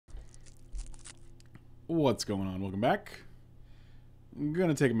What's going on? Welcome back. I'm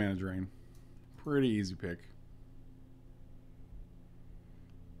gonna take a Mana Drain. Pretty easy pick.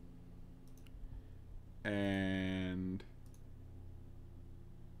 And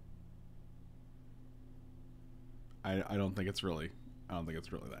I don't think it's really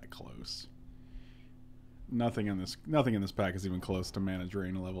that close. Nothing in this pack is even close to Mana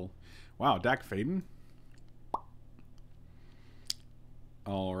Drain level. Wow, Dak Faden.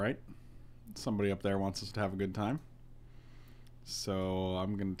 All right. Somebody up there wants us to have a good time. So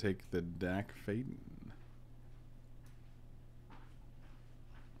I'm going to take the Dak Faden.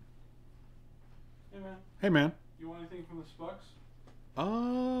 Hey, man. Hey, man. You want anything from the Spucks?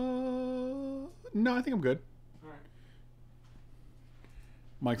 No, I think I'm good. All right.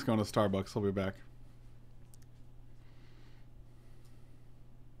 Mike's going to Starbucks. He'll be back.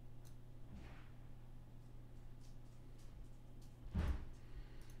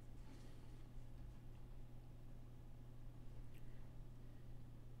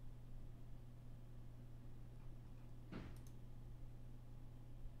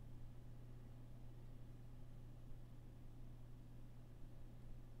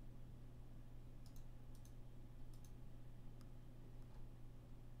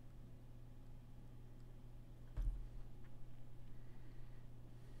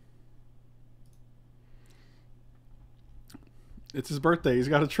 It's his birthday. He's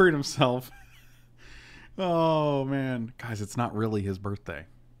got to treat himself. Oh, man. Guys, it's not really his birthday.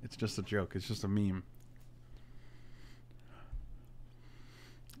 It's just a joke. It's just a meme.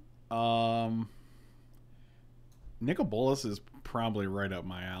 Nicol Bolas is probably right up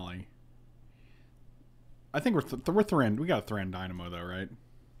my alley. I think we're Thran. We got a Thran Dynamo, though, right?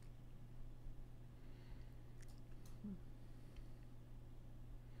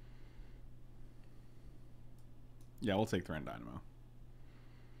 Yeah, we'll take Thran Dynamo.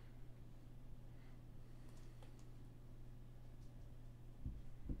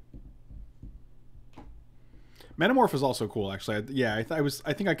 Metamorph is also cool, actually.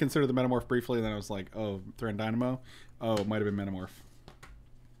 I think I considered the Metamorph briefly, and then I was like, oh, Thran Dynamo? Oh, it might have been Metamorph.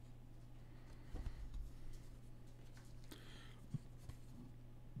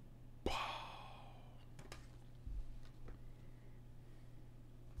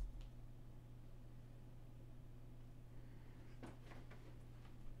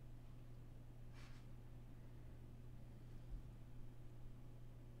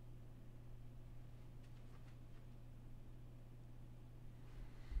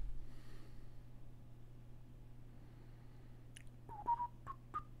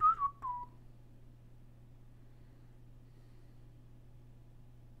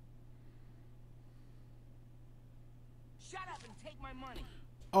 Shut up and take my money.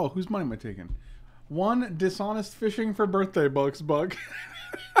 Oh, whose money am I taking? One dishonest fishing for birthday bucks, Buck.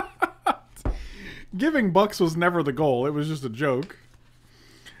 Giving bucks was never the goal. It was just a joke.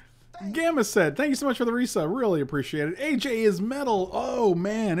 Gamma said, thank you so much for the resub. Really appreciate it. AJ is metal. Oh,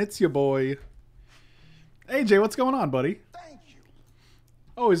 man. It's your boy. AJ, what's going on, buddy? Thank you.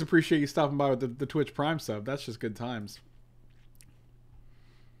 Always appreciate you stopping by with the Twitch Prime sub. That's just good times.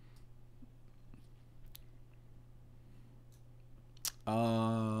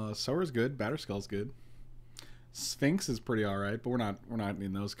 Sora's good. Batterskull's good. Sphinx is pretty alright, but we're not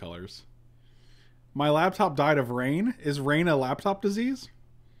in those colors. My laptop died of rain. Is rain a laptop disease?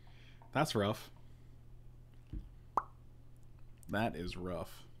 That's rough. That is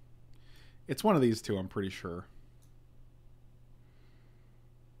rough. It's one of these two, I'm pretty sure.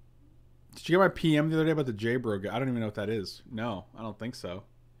 Did you get my PM the other day about the J-Bro guy? I don't even know what that is. No, I don't think so.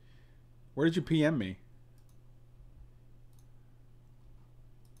 Where did you PM me?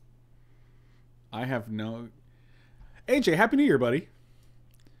 I have no... AJ, Happy New Year, buddy.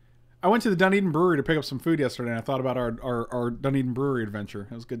 I went to the Dunedin Brewery to pick up some food yesterday, and I thought about our Dunedin Brewery adventure.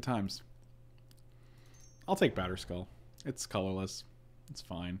 It was good times. I'll take Batterskull. It's colorless. It's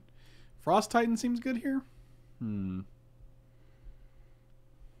fine. Frost Titan seems good here.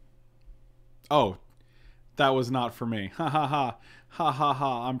 Oh, that was not for me. Ha ha ha. Ha ha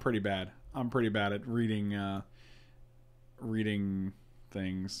ha. I'm pretty bad. I'm pretty bad at reading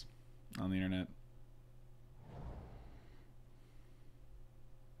things on the internet.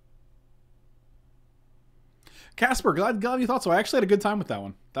 Casper, glad you thought so. I actually had a good time with that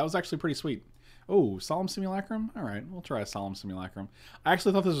one. That was actually pretty sweet. Oh, Solemn Simulacrum? Alright, we'll try a Solemn Simulacrum. I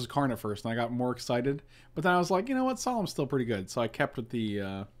actually thought this was Karn at first, and I got more excited. But then I was like, you know what? Solemn's still pretty good. So I kept with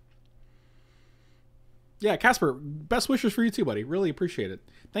the... Yeah, Casper, best wishes for you too, buddy. Really appreciate it.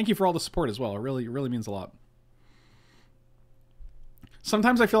 Thank you for all the support as well. It really means a lot.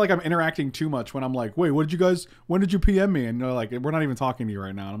 Sometimes I feel like I'm interacting too much when I'm like, wait, when did you PM me? And they're like, we're not even talking to you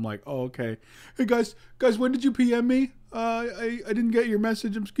right now. And I'm like, oh, okay. Hey, guys, when did you PM me? I didn't get your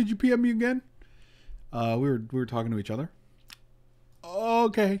message. Could you PM me again? We were talking to each other.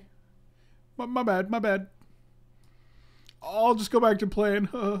 Okay. My bad. I'll just go back to playing.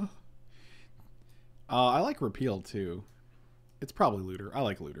 I like Repeal, too. It's probably Looter. I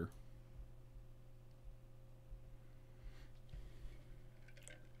like Looter.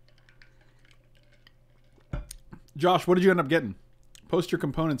 Josh, what did you end up getting? Post your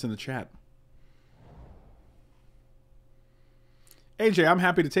components in the chat. AJ, I'm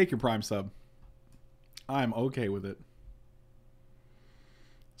happy to take your Prime sub. I'm okay with it.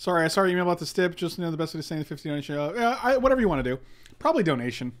 Sorry, I saw your email about the stip. Just the best way to say the 50 donation. Yeah, whatever you want to do. Probably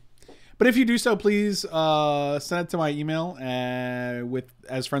donation. But if you do so, please send it to my email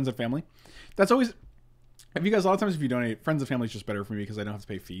as friends and family. That's always... If you guys, a lot of times if you donate, friends and family is just better for me because I don't have to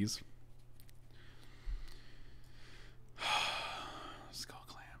pay fees. Skull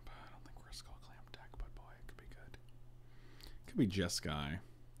Clamp. I don't think we're a Skull Clamp deck, but boy, it could be good. Could be Jeskai.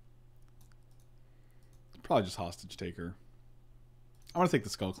 Probably just Hostage Taker. I want to take the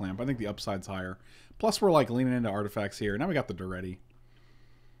Skull Clamp. I think the upside's higher. Plus, we're like leaning into artifacts here. Now we got the Duretti.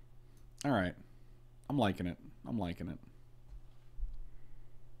 All right. I'm liking it. I'm liking it.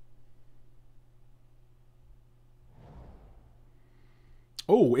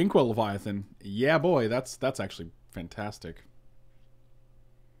 Oh, Inkwell Leviathan. Yeah, boy. That's actually fantastic.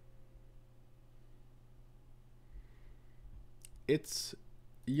 It's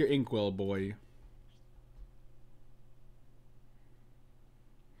your Inkwell boy.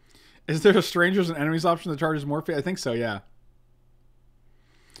 Is there a strangers and enemies option that charges more fee? I think so, yeah.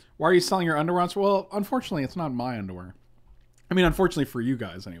 Why are you selling your underwear? Well, unfortunately, it's not my underwear. I mean, unfortunately for you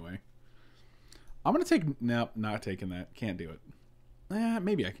guys, anyway. I'm going to take... Nope, not taking that. Can't do it.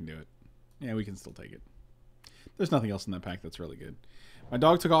 Maybe I can do it. Yeah, we can still take it. There's nothing else in that pack that's really good. My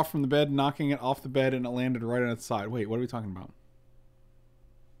dog took off from the bed, knocking it off the bed, and it landed right on its side. Wait, what are we talking about?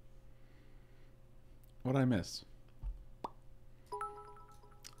 What did I miss?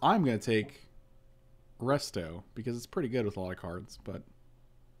 I'm going to take Resto, because it's pretty good with a lot of cards, but...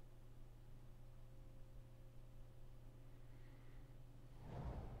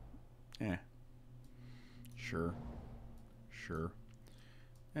 Sure. Sure.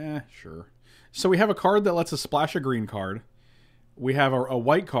 So we have a card that lets us splash a green card. We have a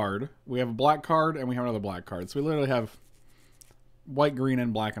white card. We have a black card, and we have another black card. So we literally have white, green,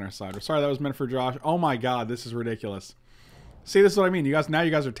 and black on our side. Sorry, that was meant for Josh. Oh my god, this is ridiculous. See, this is what I mean. You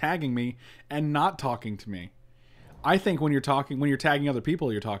guys are tagging me and not talking to me. I think when you're tagging other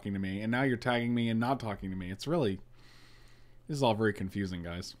people, you're talking to me, and now you're tagging me and not talking to me. This is all very confusing,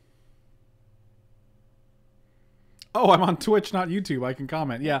 guys. Oh, I'm on Twitch, not YouTube. I can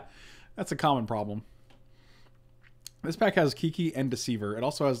comment. Yeah, that's a common problem. This pack has Kiki and Deceiver. It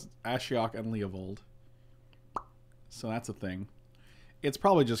also has Ashiok and Leovold. So that's a thing. It's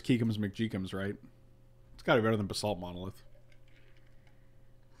probably just Kikums McGeekums, right? It's got to be better than Basalt Monolith.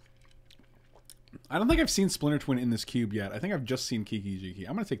 I don't think I've seen Splinter Twin in this cube yet. I think I've just seen Kiki Jiki.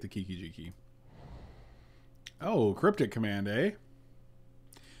 I'm going to take the Kiki Jiki. Oh, Cryptic Command, eh?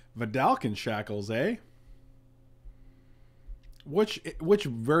 Vidalcan Shackles, eh? Which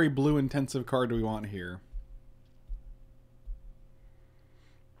very blue intensive card do we want here?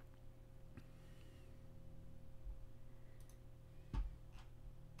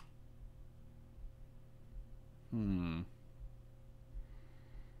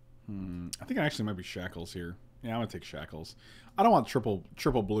 I think I actually might be Shackles here. Yeah, I'm gonna take Shackles. I don't want triple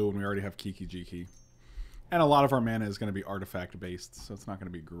blue when we already have Kiki Jiki. And a lot of our mana is gonna be artifact based, so it's not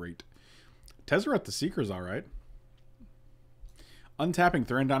gonna be great. Tezzeret the Seeker's alright. Untapping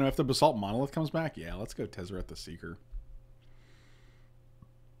Thranduil if the Basalt Monolith comes back. Yeah, let's go Tezzeret the Seeker.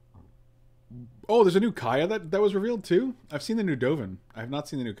 Oh, there's a new Kaya that was revealed too? I've seen the new Dovin. I have not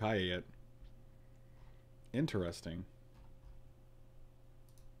seen the new Kaya yet. Interesting.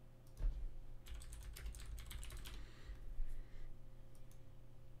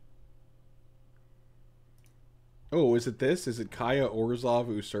 Oh, is it this? Is it Kaya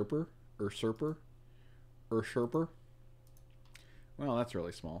Orzhov Usurper? Usurper? Well, that's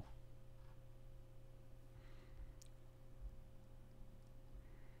really small.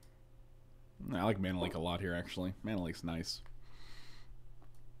 I like Mana Leak a lot here, actually. Mana Leak's nice.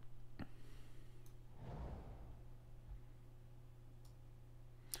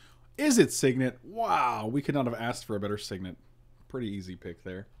 Is it Signet? Wow, we could not have asked for a better Signet. Pretty easy pick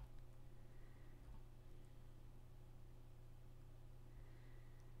there.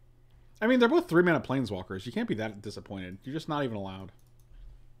 I mean, they're both 3-mana Planeswalkers. You can't be that disappointed. You're just not even allowed.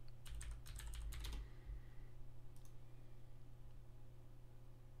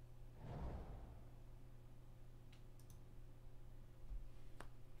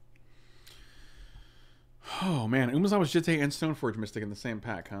 Oh man, Umazawa's Jitte and Stoneforge Mystic in the same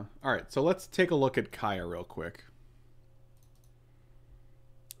pack, huh? Alright, so let's take a look at Kaya real quick.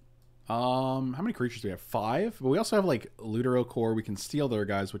 How many creatures do we have? 5? But we also have like Ludero Core. We can steal their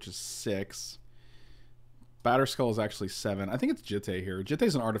guys, which is 6. Batterskull is actually 7. I think it's Jitte here.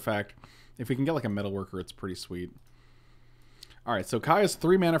 Jitte's an artifact. If we can get like a Metalworker, it's pretty sweet. Alright, so Kaya's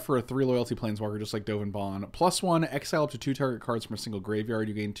 3 mana for a 3 loyalty planeswalker, just like Dovin Bond. +1, exile up to 2 target cards from a single graveyard.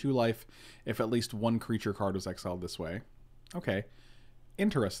 You gain 2 life if at least 1 creature card was exiled this way. Okay.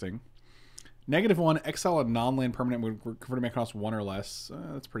 Interesting. -1, exile a non-land permanent would convert a mana cost 1 or less.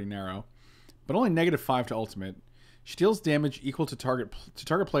 That's pretty narrow. But only -5 to ultimate. She deals damage equal to target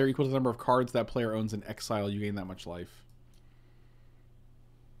player equal to the number of cards that player owns in exile. You gain that much life.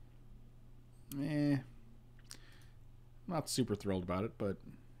 Not super thrilled about it, but...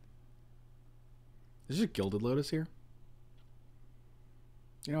 Is there a Gilded Lotus here?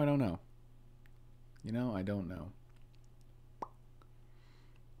 You know, I don't know. You know, I don't know.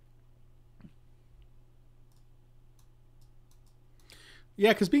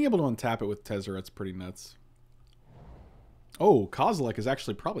 Yeah, because being able to untap it with Tezzeret's pretty nuts. Oh, Kozilek is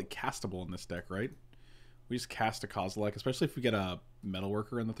actually probably castable in this deck, right? We just cast a Kozilek, especially if we get a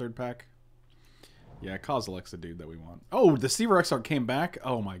Metalworker in the 3rd pack. Yeah, Kozilek's the dude that we want. Oh, the Seaver Exarch came back?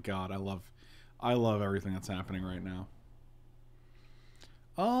 Oh my god, I love everything that's happening right now.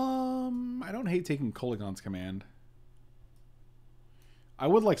 I don't hate taking Kolaghan's Command. I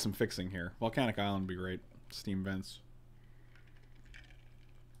would like some fixing here. Volcanic Island would be great. Steam Vents.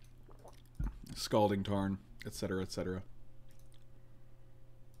 Scalding Tarn, etc., etc.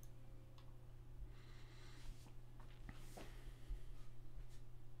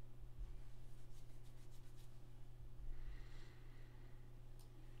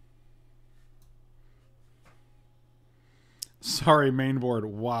 Sorry, mainboard.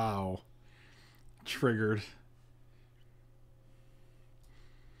 Wow. Triggered.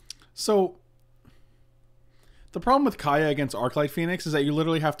 So, the problem with Kaya against Arclight Phoenix is that you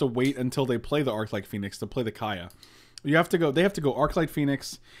literally have to wait until they play the Arclight Phoenix to play the Kaya. You have to go. They have to go Arclight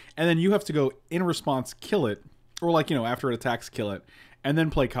Phoenix, and then you have to go in response, kill it, or like, you know, after it attacks, kill it, and then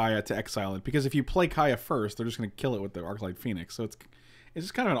play Kaya to exile it. Because if you play Kaya first, they're just going to kill it with the Arclight Phoenix. So it's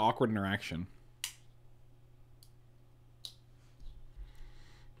just kind of an awkward interaction.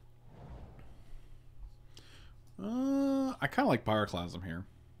 I kind of like Pyroclasm here.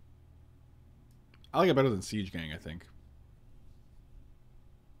 I like it better than Siege Gang, I think.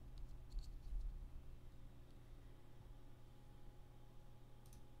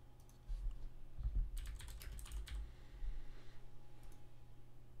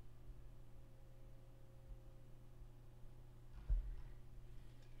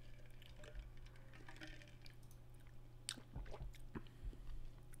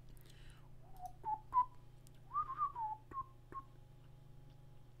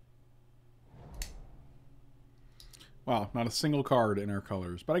 Wow, not a single card in our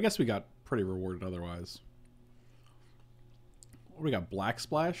colors. But I guess we got pretty rewarded otherwise. What do we got? Black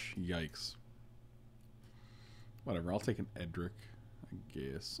Splash? Yikes. Whatever, I'll take an Edric, I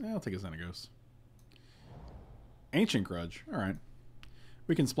guess. I'll take a Xenagos. Ancient Grudge. Alright.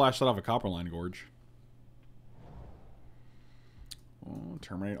 We can splash that off a Copperline Gorge. Oh,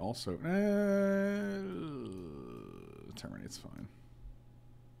 Terminate also. Terminate's fine.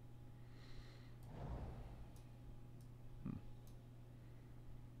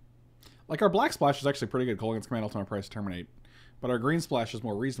 Like, our Black Splash is actually pretty good. Kolaghan's Command, Ultimate Price, Terminate. But our Green Splash is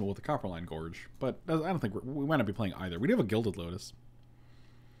more reasonable with the Copperline Gorge. But I don't think we might not be playing either. We do have a Gilded Lotus.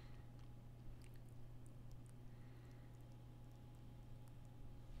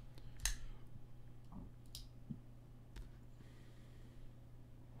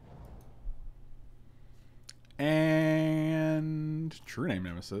 And True Name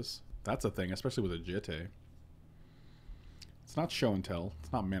Nemesis. That's a thing, especially with a Jitte. It's not Show and Tell.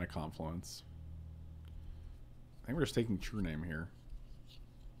 It's not Mana Confluence. I think we're just taking True Name here.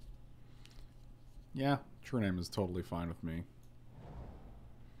 Yeah, True Name is totally fine with me.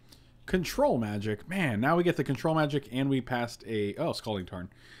 Control Magic. Man, now we get the Control Magic and we passed a... Oh, Scalding Tarn.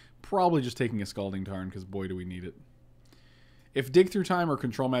 Probably just taking a Scalding Tarn because boy do we need it. If Dig Through Time or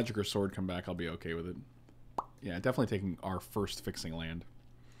Control Magic or Sword come back, I'll be okay with it. Yeah, definitely taking our first fixing land.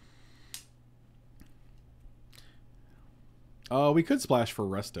 We could splash for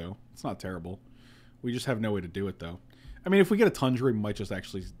Resto. It's not terrible. We just have no way to do it, though. I mean, if we get a Tundra, we might just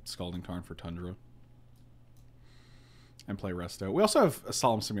actually Scalding Tarn for Tundra. And play Resto. We also have a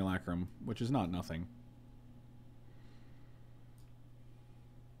Solemn Simulacrum, which is not nothing.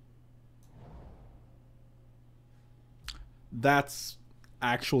 That's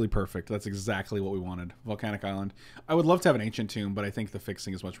actually perfect. That's exactly what we wanted. Volcanic Island. I would love to have an Ancient Tomb, but I think the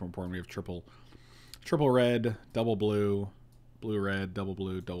fixing is much more important. We have triple red, double blue, blue red, double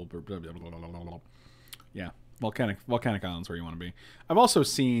blue, double blue, blah, blah, blah, blah, blah, blah. Yeah, volcanic island's where you want to be. I've also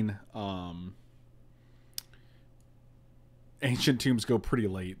seen Ancient Tombs go pretty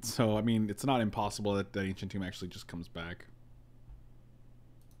late, so I mean it's not impossible that the Ancient Tomb actually just comes back.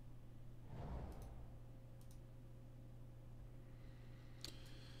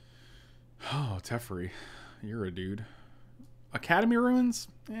 Oh, Teferi, you're a dude. Academy Ruins?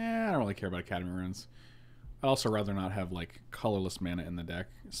 Yeah, I don't really care about Academy Ruins. I'd also rather not have, like, colorless mana in the deck.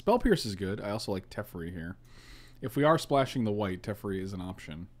 Spell Pierce is good. I also like Teferi here. If we are splashing the white, Teferi is an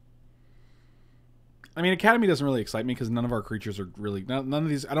option. I mean, Academy doesn't really excite me because none of our creatures are really... None of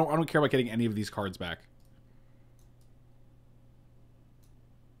these... I don't care about getting any of these cards back.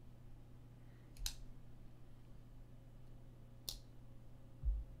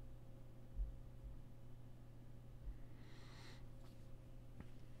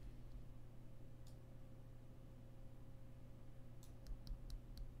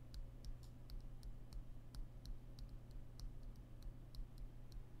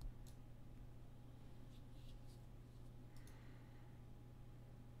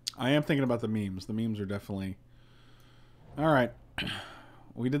 I am thinking about the memes. The memes are definitely... Alright.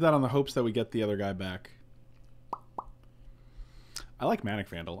 We did that on the hopes that we get the other guy back. I like Manic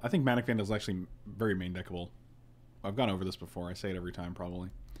Vandal. I think Manic Vandal is actually very main deckable. I've gone over this before. I say it every time, probably.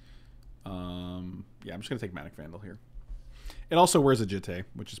 Yeah, I'm just going to take Manic Vandal here. It also wears a Jitte,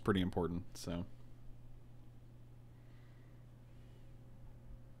 which is pretty important, so...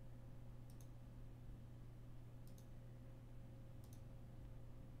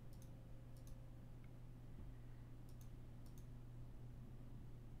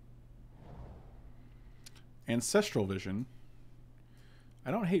 Ancestral Vision.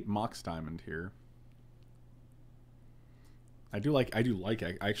 I don't hate Mox Diamond here. I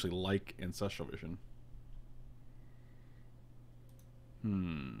actually like Ancestral Vision. I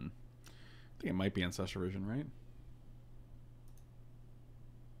think it might be Ancestral Vision, right?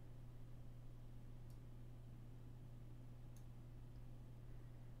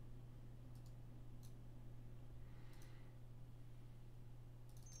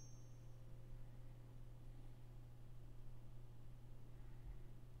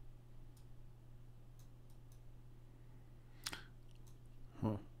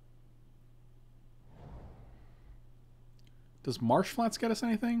 Huh. Does Marsh Flats get us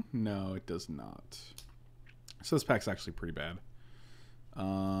anything? No, it does not. So this pack's actually pretty bad.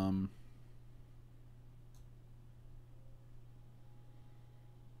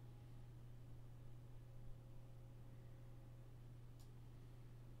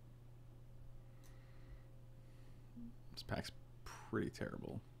 This pack's pretty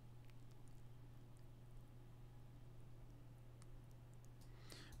terrible.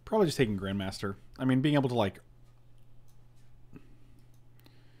 Probably just taking Grandmaster. I mean, being able to, like...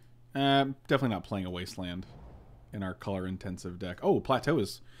 definitely not playing a Wasteland in our color-intensive deck. Oh, Plateau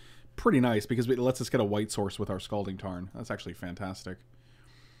is pretty nice because it lets us get a white source with our Scalding Tarn. That's actually fantastic.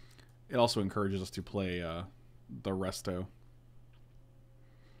 It also encourages us to play the Resto.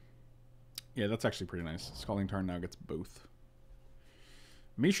 Yeah, that's actually pretty nice. Scalding Tarn now gets both.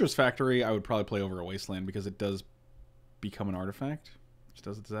 Mishra's Factory I would probably play over a Wasteland because it does become an artifact.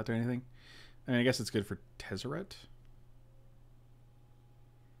 Does that do anything? I mean, I guess it's good for Tezzeret.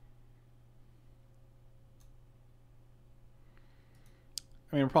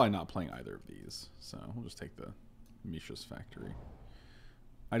 I mean, we're probably not playing either of these, so we'll just take the Mishra's Factory.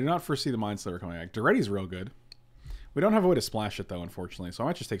 I do not foresee the Mind Slayer coming back. Duretti's real good. We don't have a way to splash it, though, unfortunately, so I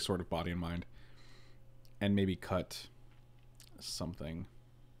might just take Sword of Body and Mind and maybe cut something.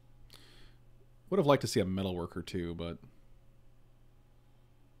 Would have liked to see a Metalworker, too, but...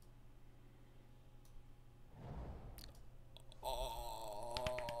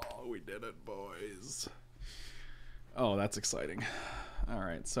 We did it, boys. Oh, that's exciting.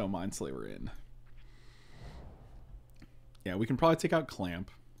 Alright, so Mind Slayer in. Yeah, we can probably take out Clamp.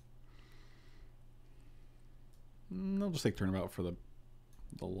 I'll just take Turnabout for the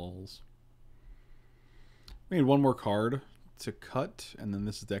lulls. We need one more card to cut, and then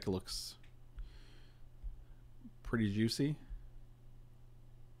this deck looks pretty juicy.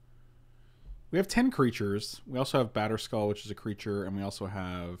 We have 10 creatures. We also have Batterskull, which is a creature, and we also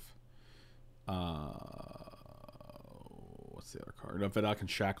have... what's the other card? Vedakan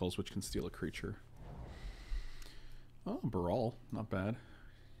Shackles, which can steal a creature. Oh, Baral. Not bad.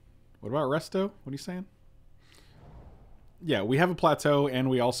 What about Resto? What are you saying? Yeah, we have a Plateau, and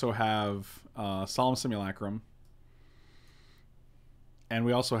we also have Solemn Simulacrum. And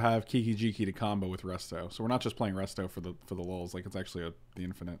we also have Kiki Jiki to combo with Resto. So we're not just playing Resto for the lulz. Like, it's actually the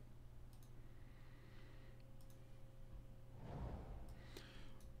infinite.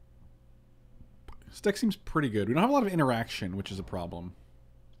 This deck seems pretty good. We don't have a lot of interaction, which is a problem.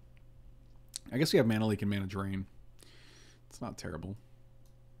 I guess we have Mana Leak and Mana Drain. It's not terrible.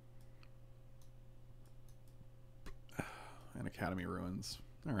 And Academy Ruins.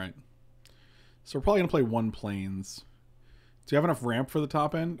 Alright. So we're probably going to play 1 Plains. Do you have enough ramp for the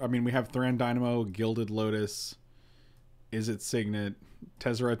top end? I mean, we have Thran Dynamo, Gilded Lotus, Is It Signet,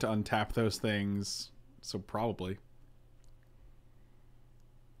 Tezzeret to untap those things. So probably.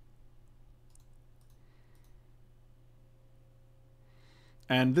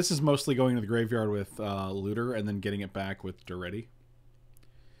 And this is mostly going to the graveyard with Looter and then getting it back with Duretti.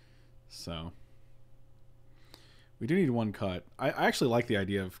 So we do need 1 cut. I actually like the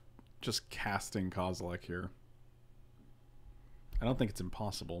idea of just casting Kozilek here. I don't think it's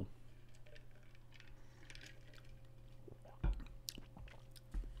impossible.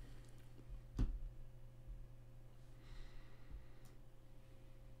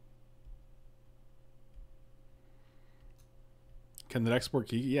 Can the export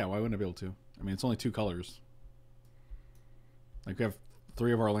key? Yeah, why wouldn't I be able to? I mean, it's only 2 colors. Like, we have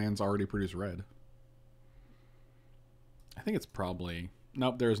 3 of our lands already produce red. I think it's probably...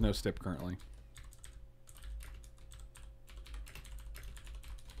 Nope, there is no stip currently.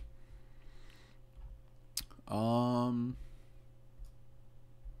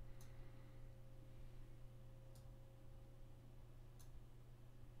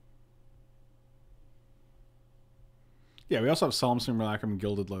 Yeah, we also have Solemn Simulacrum and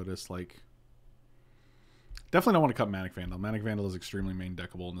Gilded Lotus. Like, definitely don't want to cut Manic Vandal. Manic Vandal is extremely main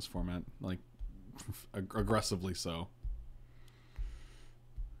deckable in this format. Like, aggressively so.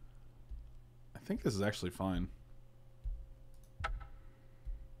 I think this is actually fine.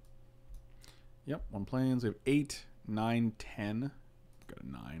 Yep, 1 Plains. We have 8, 9, 10. Got a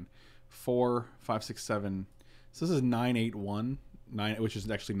 9. 4, 5, 6, 7. So this is 9, 8, 1. 9, which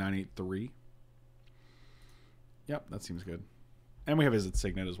is actually 9, 8, 3. Yep, that seems good. And we have Is It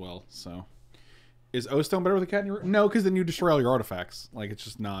Signet as well, so. Is O-Stone better with a cat in your... No, because then you destroy all your artifacts. Like, it's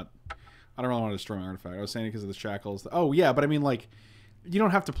just not... I don't really want to destroy my artifact. I was saying it because of the Shackles. Oh, yeah, but I mean, like, you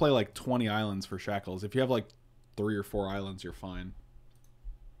don't have to play, like, 20 islands for Shackles. If you have, like, 3 or 4 islands, you're fine.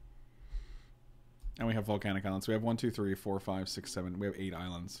 And we have Volcanic Islands. We have 1, 2, 3, 4, 5, 6, 7. We have 8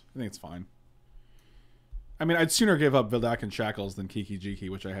 islands. I think it's fine. I mean, I'd sooner give up Vildak and Shackles than Kiki Jiki,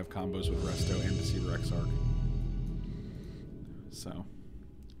 which I have combos with Resto and Deceiver Exarch. So.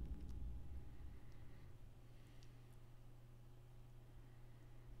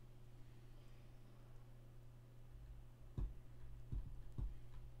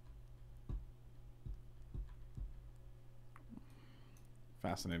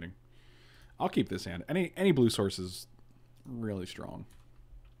 Fascinating. I'll keep this hand. Any blue source is really strong.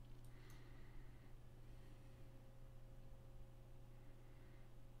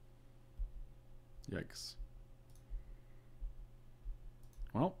 Yikes.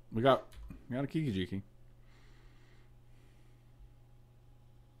 Well, we got a Kiki Jiki.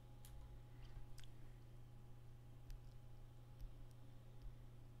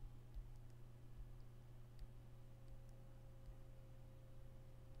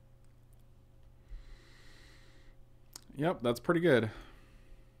 Yep, that's pretty good.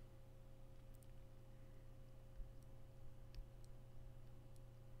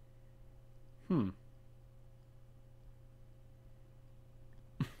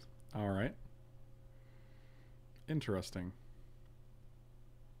 All right. Interesting.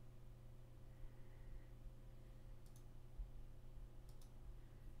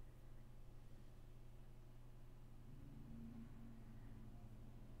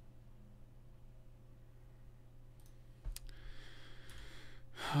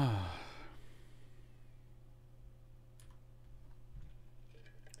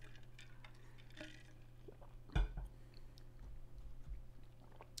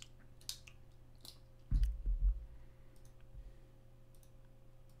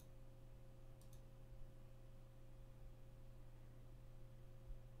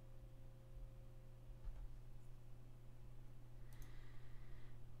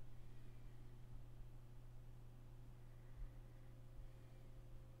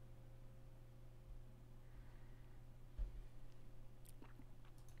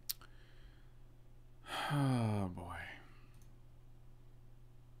 Oh boy.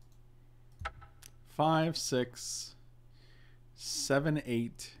 5, 6, 7,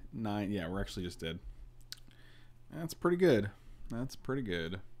 8, 9. Yeah, we're actually just dead. That's pretty good. That's pretty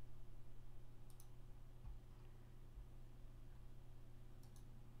good.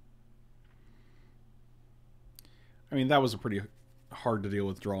 I mean, that was a pretty hard to deal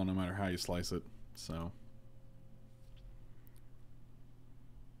with draw no matter how you slice it. So.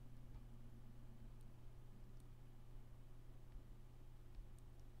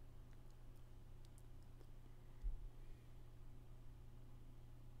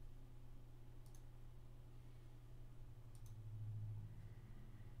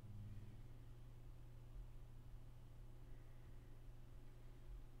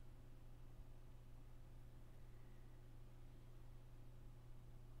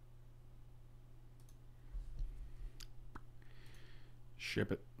 Ship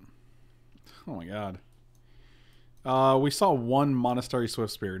it. Oh my god. We saw one Monastery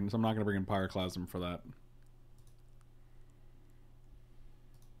Swift Spirit, so I'm not going to bring in Pyroclasm for that.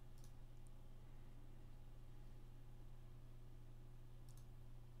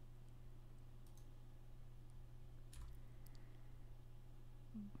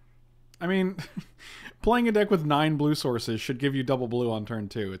 I mean, playing a deck with 9 blue sources should give you double blue on turn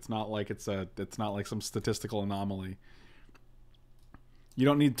 2. It's not like it's not like some statistical anomaly. You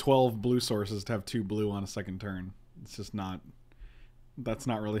don't need 12 blue sources to have 2 blue on a second turn. It's just not... That's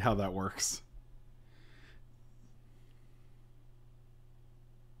not really how that works.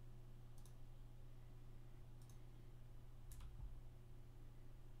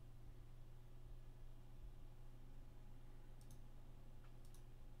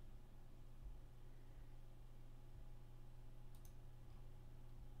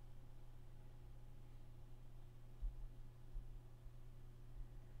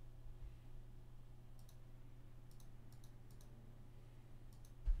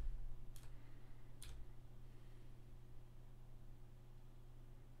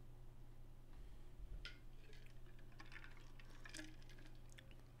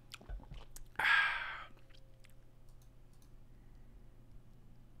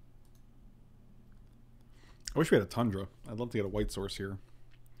 I wish we had a Tundra. I'd love to get a white source here.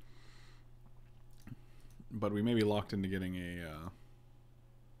 But we may be locked into getting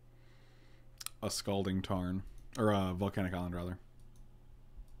a Scalding Tarn. Or a Volcanic Island, rather.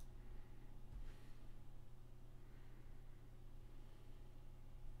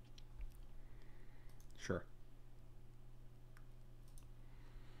 Sure.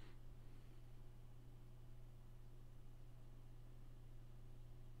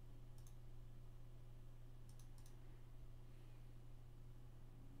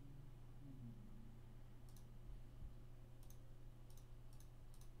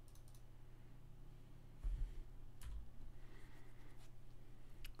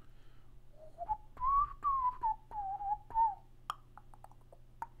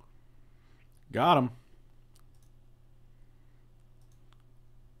 Got him.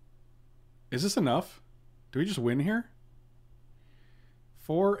 Is this enough? Do we just win here?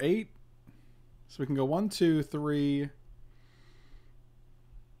 4, 8. So we can go 1, 2, 3.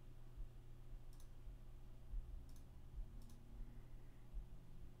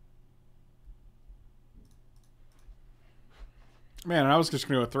 Man, I was just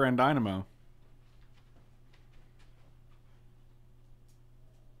going to go with Thran Dynamo.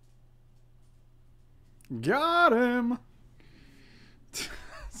 Got him.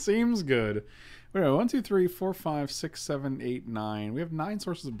 Seems good. Wait, 1, 2, 3, 4, 5, 6, 7, 8, 9. We have 9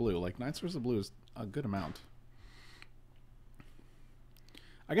 sources of blue. Like 9 sources of blue is a good amount.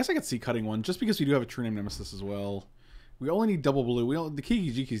 I guess I could see cutting one just because we do have a True Name Nemesis as well. We only need double blue. The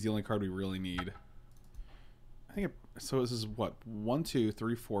Kiki Jiki is the only card we really need. I think so. This is what 1, 2,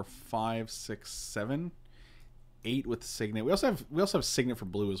 3, 4, 5, 6, 7. 8 with Signet. We also have Signet for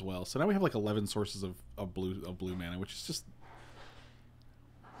blue as well. So now we have like 11 sources of blue mana, which is just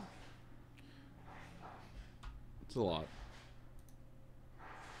it's a lot.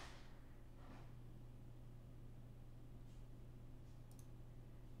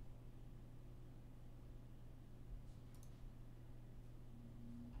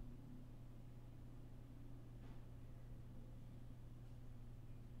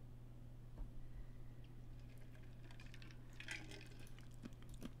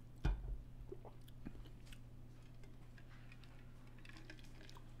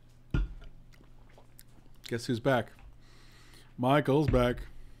 Guess who's back? Michael's back.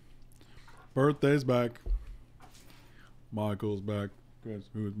 Birthday's back. Michael's back. Guess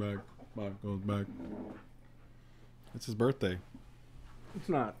who's back? Michael's back. It's his birthday. It's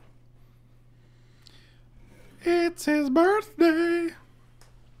not. It's his birthday.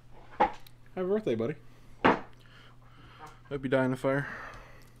 Happy birthday, buddy. Hope you die in the fire.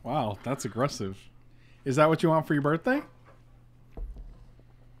 Wow, that's aggressive. Is that what you want for your birthday?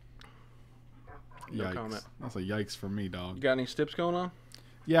 No Yikes. comment. That's a yikes for me, dog. You got any stips going on?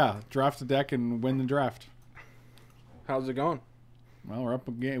 Yeah, draft a deck and win the draft. How's it going? Well, we're up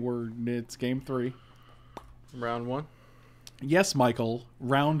again. It's game 3. Round 1? Yes, Michael.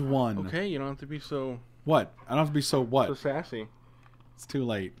 Round 1. Okay, you don't have to be so What? I don't have to be so what? sassy. It's too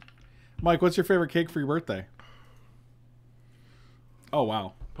late. Mike, what's your favorite cake for your birthday? Oh,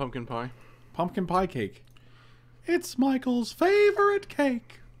 wow. Pumpkin pie. Pumpkin pie cake. It's Michael's favorite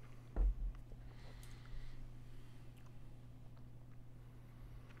cake.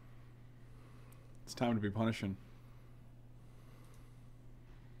 It's time to be punishing.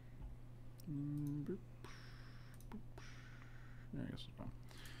 I guess it's fine.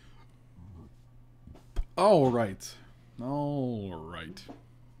 All right. All right.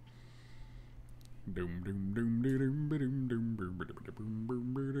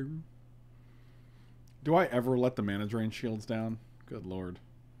 Do I ever let the mana drain shields down? Good lord.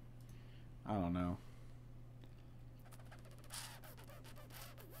 I don't know.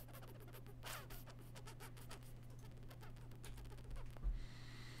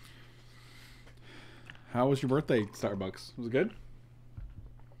 How was your birthday, Starbucks? Was it good?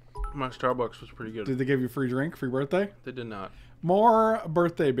 My Starbucks was pretty good. Did they give you a free drink, free birthday? They did not. More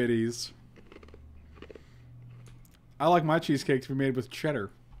birthday biddies. I like my cheesecake to be made with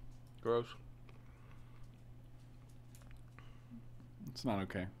cheddar. Gross. It's not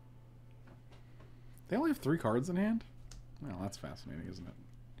okay. They only have 3 cards in hand? Well, that's fascinating, isn't it?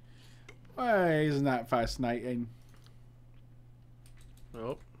 Why isn't that fascinating?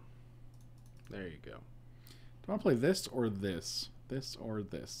 Oh. There you go. Do I want to play this or this? This or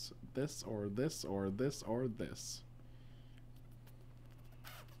this? This or this or this or this?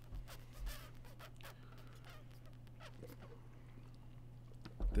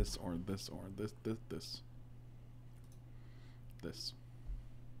 This or this or this, this. This.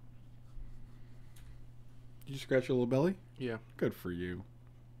 Did you scratch your little belly? Yeah. Good for you.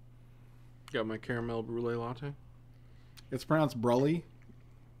 Got my caramel brulee latte. It's pronounced Brully.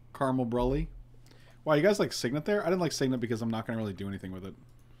 Caramel Brully. Wow, you guys like Signet there? I didn't like Signet because I'm not going to really do anything with it.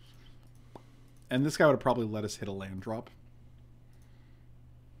 And this guy would have probably let us hit a land drop.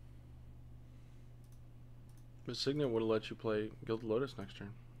 But Signet would have let you play Gilded Lotus next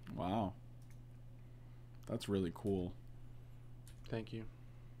turn. Wow. That's really cool. Thank you.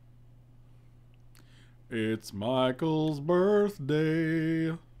 It's Michael's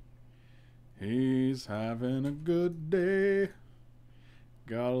birthday. He's having a good day.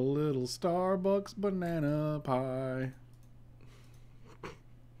 Got a little Starbucks banana pie.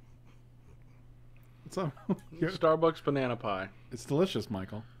 What's up? Starbucks banana pie. It's delicious,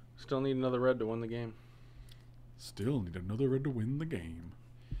 Michael. Still need another red to win the game. Still need another red to win the game.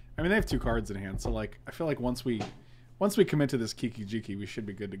 I mean, they have 2 cards in hand, so like I feel like once we commit to this Kiki Jiki, we should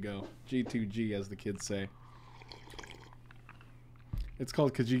be good to go. G2G, as the kids say. It's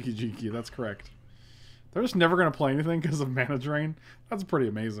called Kajiki Jiki. That's correct. They're just never going to play anything because of mana drain. That's pretty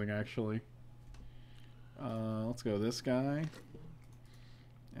amazing, actually. Let's go this guy.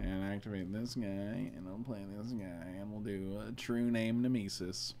 And activate this guy. And I'll play this guy. And we'll do a True Name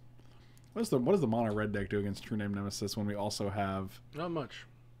Nemesis. What does the mono red deck do against True Name Nemesis when we also have Not much.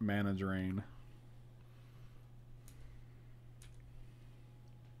 mana drain?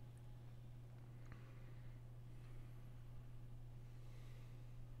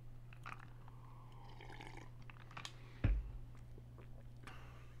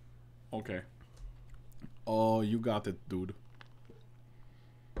 Okay. Oh, you got it, dude.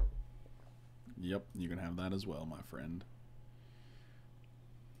 Yep, you can have that as well, my friend.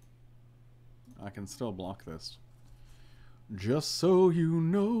 I can still block this. Just so you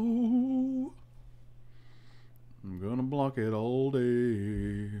know, I'm gonna block it all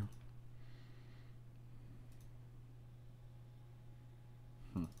day.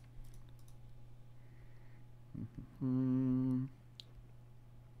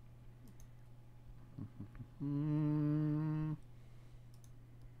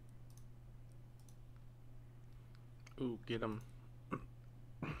 Ooh, get him.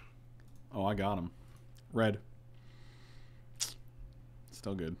 Oh, I got him. Red.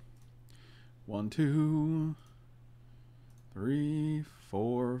 Still good. 1, 2, 3,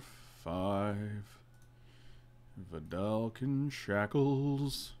 4, 5. Vidalcan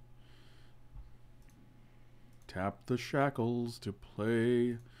shackles. Tap the shackles to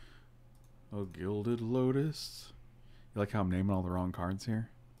play a Gilded Lotus. You like how I'm naming all the wrong cards here?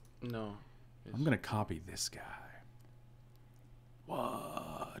 No. I'm gonna copy this guy.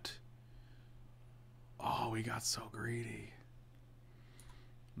 What? Oh, we got so greedy.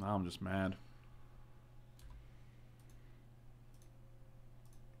 Now I'm just mad.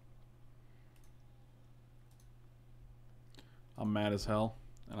 I'm mad as hell,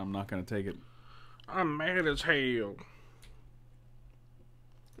 and I'm not gonna take it. I'm mad as hell.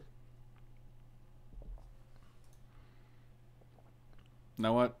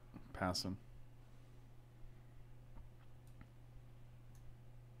 Know what? Passing.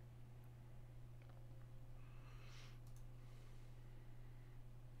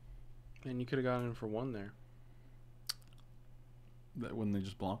 And you could have gotten in for 1 there. That wouldn't they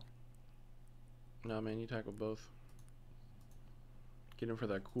just block? No, man, you tackle both. Get in for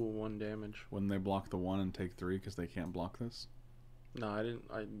that cool 1 damage. Wouldn't they block the 1 and take 3 because they can't block this? No, I didn't.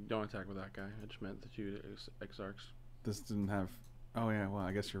 I don't attack with that guy. I just meant the 2 Exarchs. This didn't have... Oh, yeah, well,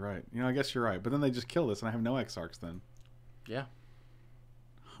 I guess you're right. You know, I guess you're right. But then they just kill this and I have no Exarchs then. Yeah.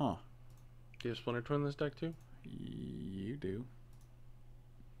 Huh. Do you have Splinter Twin in this deck too? You do.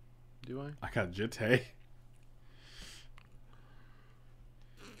 Do I? I got Jitte.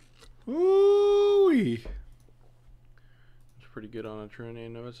 Ooh-wee. It's pretty good on a Trinity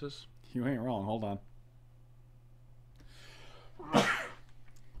Nemesis. You ain't wrong. Hold on.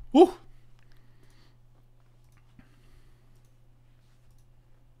 Woo!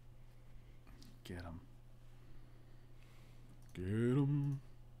 Get him. Get him.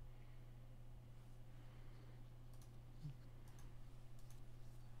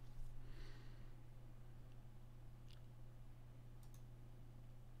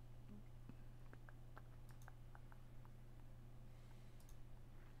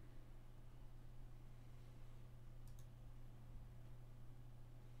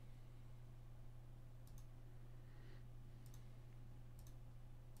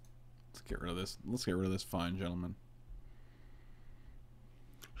 Let's get rid of this. Let's get rid of this fine gentleman.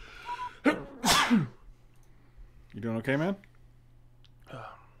 You doing okay, man?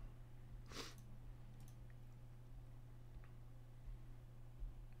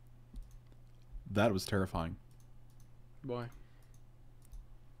 That was terrifying. Why?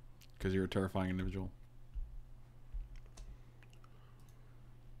 Because you're a terrifying individual.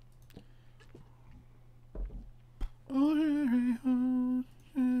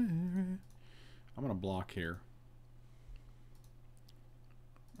 I'm going to block here.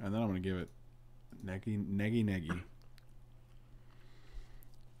 And then I'm going to give it Neggy.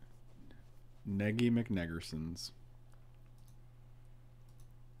 Neggy McNeggersons.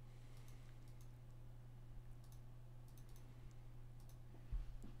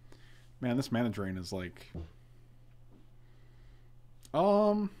 Man, this mana drain is like...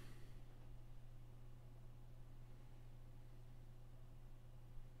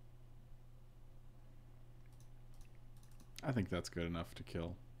 I think that's good enough to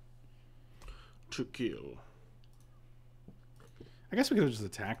kill. To kill. I guess we could have just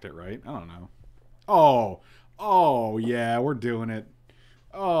attacked it, right? I don't know. Oh, yeah, we're doing it.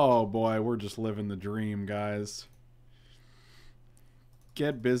 Oh, boy, we're just living the dream, guys.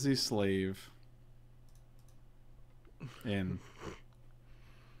 Get busy, slave. In.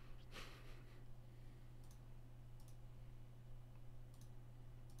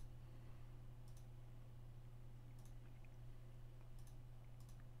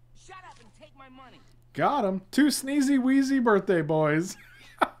 Shut up and take my money. Got him. 2 sneezy wheezy birthday boys.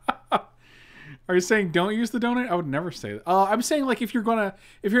 Are you saying don't use the donate? I would never say that. I'm saying like if you're gonna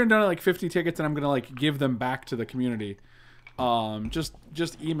donate like 50 tickets and I'm gonna like give them back to the community,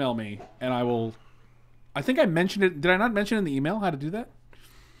 just email me and I will. I think I mentioned it. Did I not mention in the email how to do that?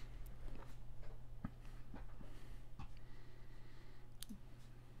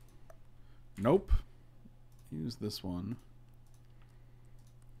 Nope. Use this one.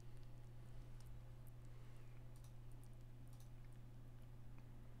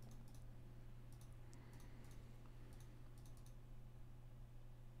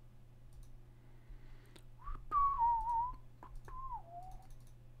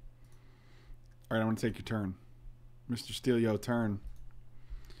 All right, I'm going to take your turn. Mr. Steelio, turn.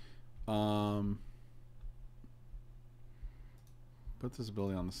 Put this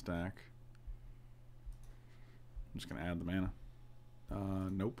ability on the stack. I'm just going to add the mana.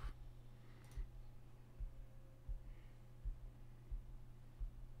 Nope.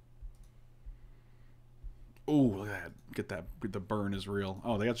 Oh, look at that. Get that. The burn is real.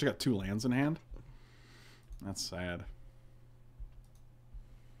 Oh, they actually got 2 lands in hand? That's sad.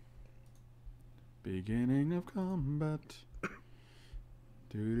 Beginning of combat.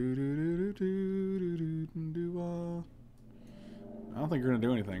 I don't think you're gonna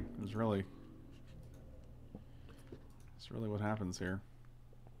do anything. It's really what happens here.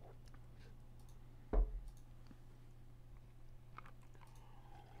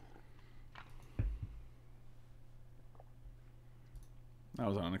 That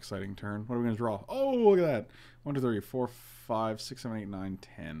was an unexciting turn. What are we gonna draw? Oh, look at that. 1, 2, 3, 4, 5, 6, 7, 8, 9,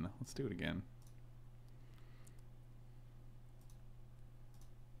 10. Let's do it again.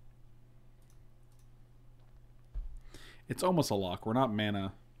 It's almost a lock. We're not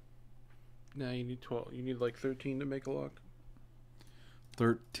mana. Now you need 12. You need like 13 to make a lock.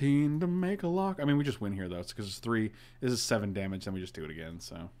 13 to make a lock. I mean, we just win here, though. It's because it's 3. This is 7 damage, then we just do it again,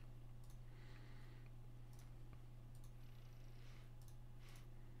 so.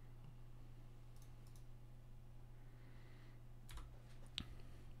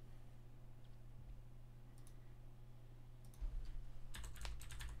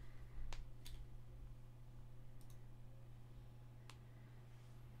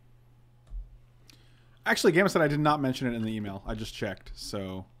 Actually, Gamma said I did not mention it in the email. I just checked,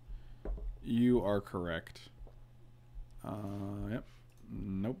 so you are correct. Yep.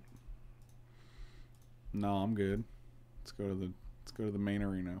 Nope. No, I'm good. Let's go to the main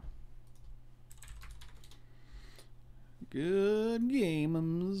arena. Good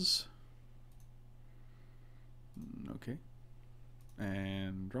games. Okay.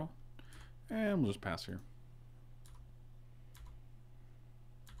 And draw. And we'll just pass here.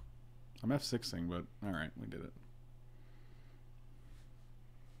 I'm F6ing, but alright, we did it.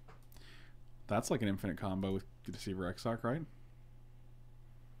 That's like an infinite combo with Deceiver Exarch, right?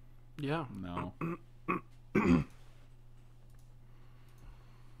 Yeah. No.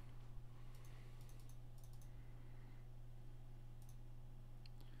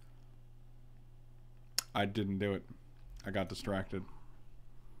 I didn't do it. I got distracted.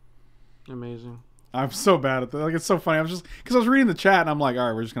 Amazing. I'm so bad at that. Like, it's so funny. I was just, because I was reading the chat and I'm like, all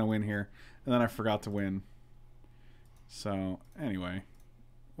right, we're just going to win here. And then I forgot to win. So, anyway.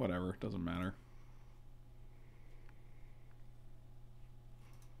 Whatever. Doesn't matter.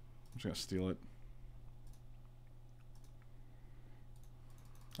 I'm just going to steal it.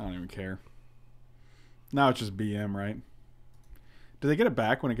 I don't even care. Now it's just BM, right? Do they get it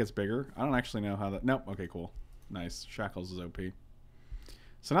back when it gets bigger? I don't actually know how that... Nope. Okay, cool. Nice. Shackles is OP.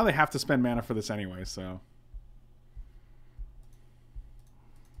 So now they have to spend mana for this anyway, so...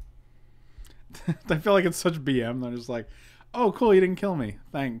 I feel like it's such BM. They're just like, oh, cool, you didn't kill me.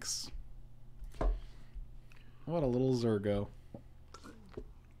 Thanks. What a little Zergo.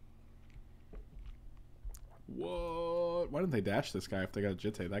 What? Why didn't they dash this guy if they got a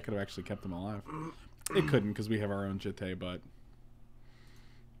Jitte? That could have actually kept him alive. It couldn't because we have our own Jitte, but...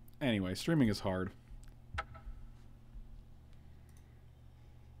 Anyway, streaming is hard.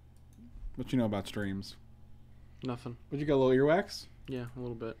 What you know about streams? Nothing. Would you get a little earwax? Yeah, a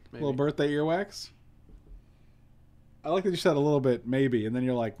little bit. Maybe. A little birthday earwax? I like that you said a little bit, maybe, and then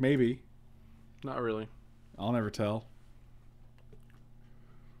you're like, maybe. Not really. I'll never tell.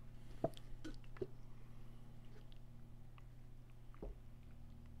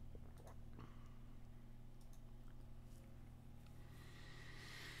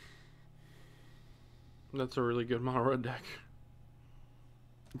 That's a really good mono red deck.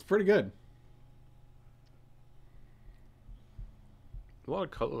 It's pretty good. A lot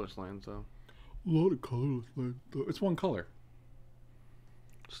of colorless lands, though. A lot of colorless lands, though. It's one color.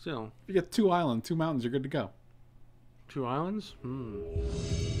 Still. If you get 2 islands, 2 mountains, you're good to go. 2 islands?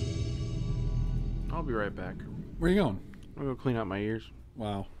 I'll be right back. Where are you going? I'm gonna go clean out my ears.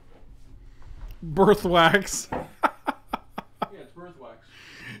 Wow. Birth wax. Yeah, it's birth wax.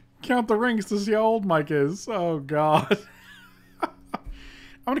 Count the rings to see how old Mike is. Oh, God. I'm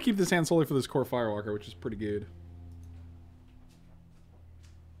going to keep this hand solely for this core Firewalker, which is pretty good.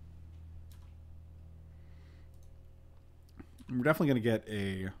 We're definitely going to get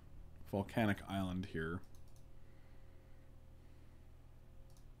a volcanic island here.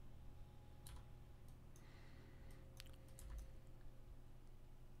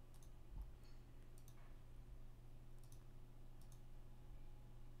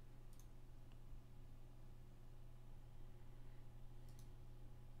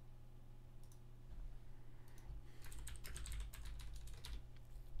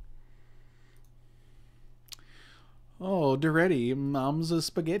 Oh, Duretti, mom's a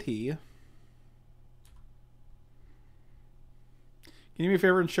spaghetti. Can you do me a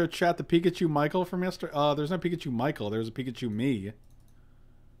favor and show chat the Pikachu Michael from yesterday? There's no Pikachu Michael. There's a Pikachu me.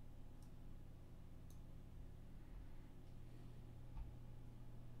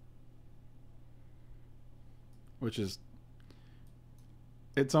 Which is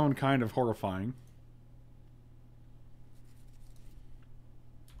its own kind of horrifying.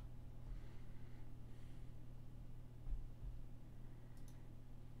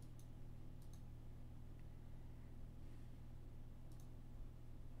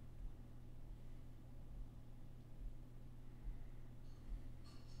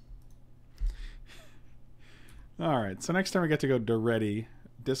 Alright, so next time we get to go Duretti,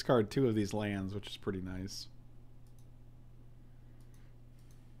 discard 2 of these lands, which is pretty nice.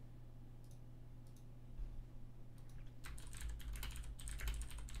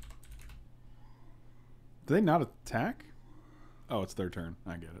 Do they not attack? Oh, it's their turn.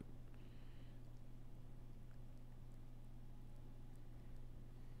 I get it.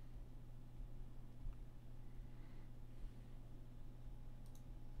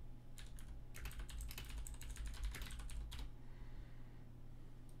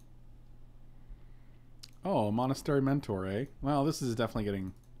 Oh, Monastery Mentor, eh? Well, this is definitely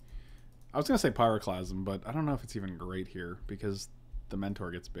getting... I was going to say Pyroclasm, but I don't know if it's even great here because the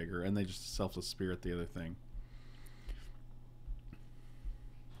Mentor gets bigger and they just Selfless Spirit the other thing.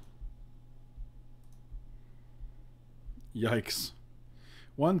 Yikes.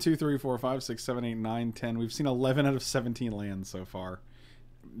 1, 2, 3, 4, 5, 6, 7, 8, 9, 10. We've seen 11 out of 17 lands so far.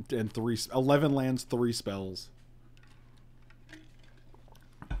 And 11 lands, 3 spells.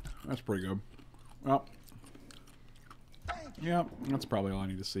 That's pretty good. Well... yeah, that's probably all I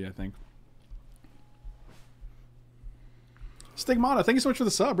need to see, I think. Stigmata, thank you so much for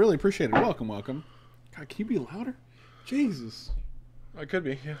the sub. Really appreciate it. Welcome, welcome. God, can you be louder? Jesus. I could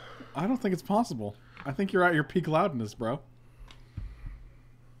be, yeah. I don't think it's possible. I think you're at your peak loudness, bro.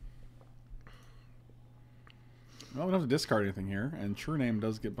 Well, we don't have to discard anything here. And True Name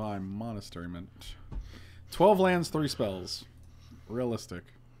does get by Monastery Mint. 12 lands, 3 spells. Realistic.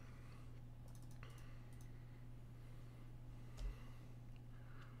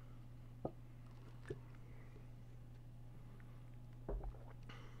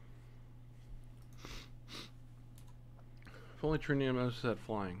 If only Trinium knows that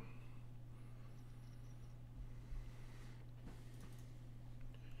flying.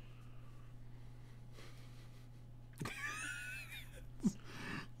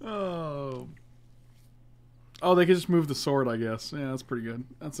 Oh. Oh, they could just move the sword, I guess. Yeah, that's pretty good.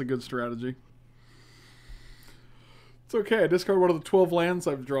 That's a good strategy. It's okay. I discard one of the 12 lands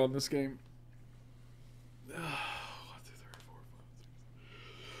I've drawn this game. 1, 2, 3, 4,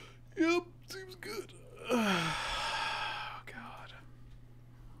 5, 6. Yep, seems good. Oh, God.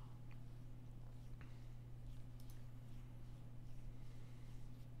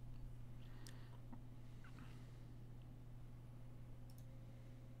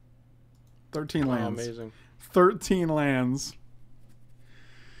 $13 lands. Amazing. 13 lands.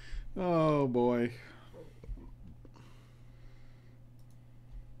 Oh boy.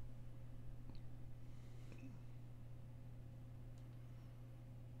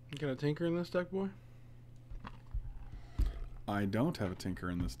 You got a Tinker in this deck, boy? I don't have a Tinker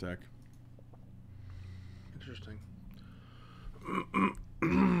in this deck. Interesting.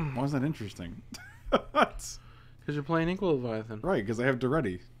 Why is that interesting? Because you're playing Equal Leviathan. Right, because I have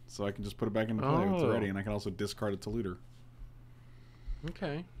Duretti, so I can just put it back into play with Oh. Duretti, and I can also discard it to looter.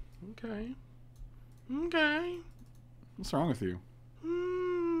 Okay. Okay. Okay. What's wrong with you?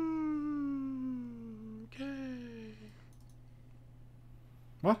 Okay.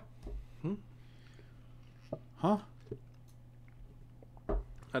 What? Hmm? Huh?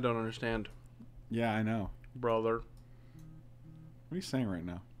 I don't understand, Yeah, I know. brother. What are you saying right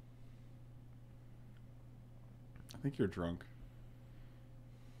now? I think you're drunk.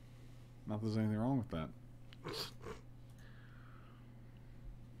 Not that there's anything wrong with that.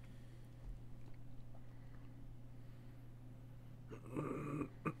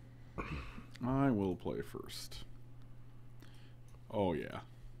 I will play first. Oh, yeah.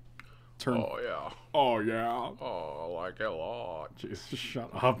 Turn. Oh, yeah. Oh, yeah. Oh, I like it a lot. Jeez, shut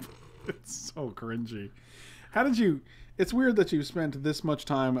up. It's so cringy. How did you... It's weird that you've spent this much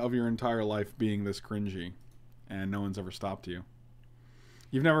time of your entire life being this cringy, and no one's ever stopped you.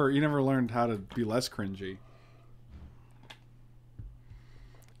 You never learned how to be less cringy.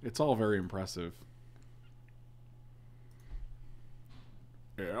 It's all very impressive.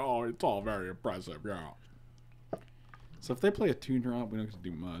 Yeah, oh, it's all very impressive, yeah. So if they play a 2-drop, we don't get to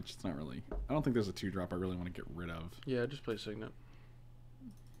do much. It's not really... I don't think there's a 2-drop I really want to get rid of. Yeah, just play Signet.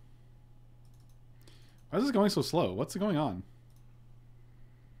 Why is this going so slow? What's going on?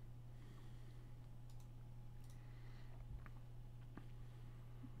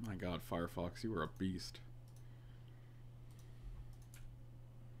 My God, Firefox, you were a beast.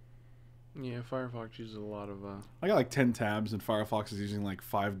 Yeah, Firefox uses a lot of... I got like 10 tabs, and Firefox is using like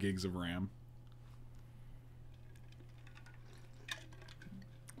 5 gigs of RAM.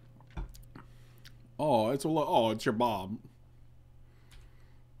 Oh, it's it's your Bob.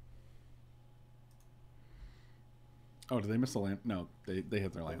 Oh, did they miss the land? No, they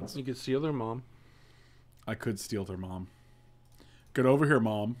hit their lands. You could steal their mom. I could steal their mom. Get over here,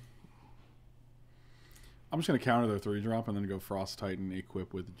 Mom. I'm just going to counter their 3-drop and then go Frost Titan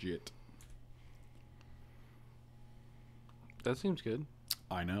equip with Jit. That seems good.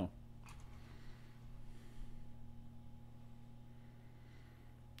 I know.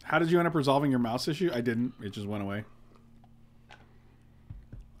 How did you end up resolving your mouse issue? I didn't. It just went away.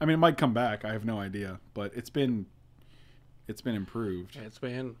 I mean, it might come back. I have no idea, but it's been improved. It's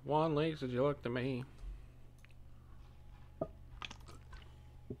been 1 week since you looked at me.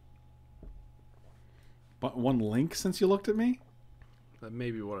 But 1 link since you looked at me? That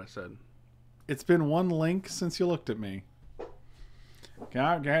may be what I said. It's been 1 link since you looked at me.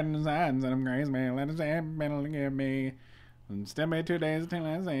 God, his hands and I'm crazy, man. Let his hand look at me. And step me 2 days until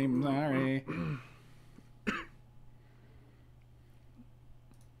I say I'm sorry.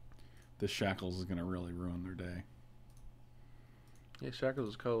 This Shackles is gonna really ruin their day. Yeah, Shackles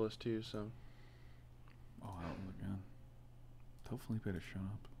is colorless too, so. Oh, I don't look good. Tell Felipe to shut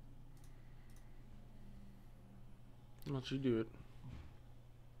up. Why don't you do it?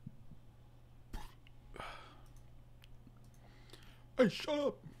 Hey, shut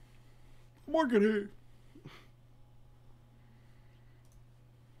up. I'm working here.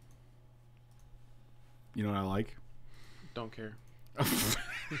 You know what I like? Don't care.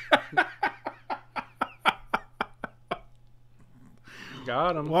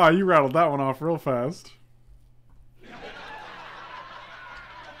 Got him. Wow, you rattled that one off real fast.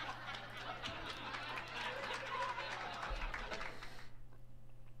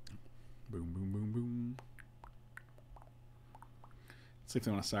 Boom, boom, boom, boom. Let's see if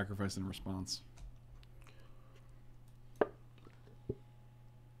they want to sacrifice in response.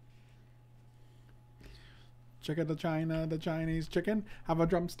 Chicken to China, the Chinese chicken. Have a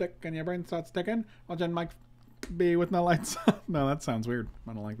drumstick and your brain starts sticking. Watching Mike be with no lights. No, that sounds weird.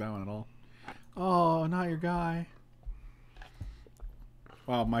 I don't like that one at all. Oh, not your guy.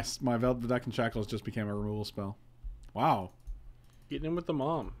 Wow, my Velvet Duck and Shackles just became a removal spell. Wow. Getting in with the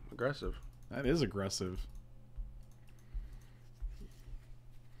mom. Aggressive. That is aggressive.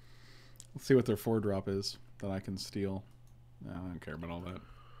 Let's see what their 4-drop is that I can steal. No, I don't care about all that.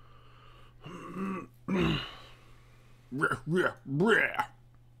 Yeah,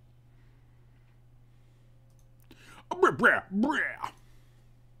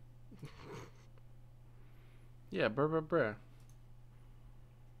 bruh.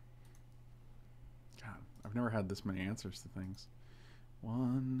 God, I've never had this many answers to things.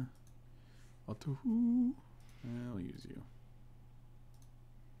 1, a 2. I'll use you.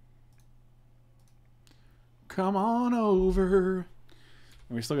 Come on over.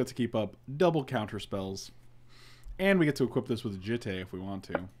 And we still get to keep up double counter spells. And we get to equip this with Jitte if we want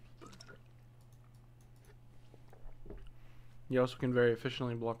to. You also can very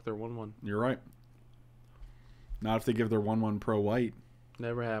efficiently block their 1/1. You're right. Not if they give their 1/1 pro white.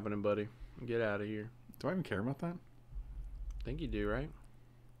 Never happening, buddy. Get out of here. Do I even care about that? I think you do, right?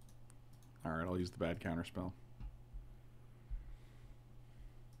 Alright, I'll use the bad counter spell.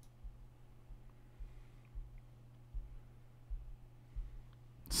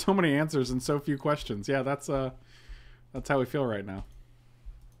 So many answers and so few questions. Yeah, that's how we feel right now.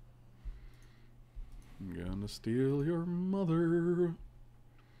 I'm gonna steal your mother.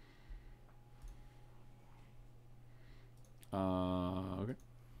 Okay.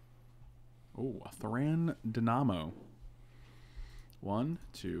 Oh, a Thran Dynamo. 1,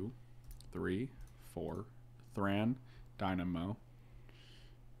 2, 3, 4. Thran Dynamo.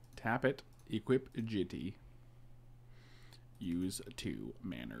 Tap it. Equip Jitty. Use 2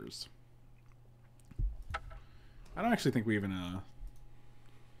 manners. I don't actually think we even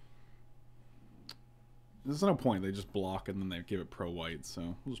there's no point. They just block and then they give it pro white,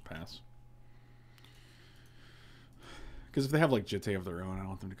 so we'll just pass. Because if they have like Jitte of their own, I don't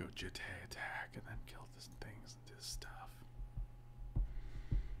want them to go Jitte attack and then kill this things and this stuff.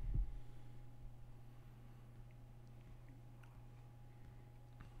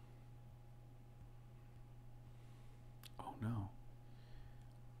 Oh no.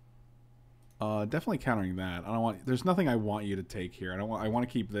 Definitely countering that. I don't want. There's nothing I want you to take here. I want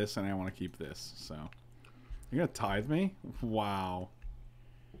to keep this, and I want to keep this. So, you're gonna tithe me? Wow.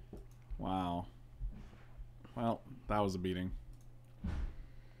 Wow. Well, that was a beating. Do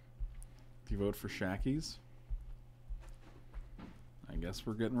you vote for Shackies? I guess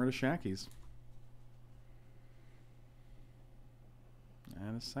we're getting rid of Shackies.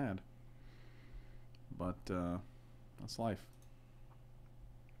 That is sad. But that's life.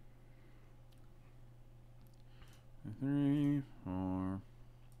 3, 4.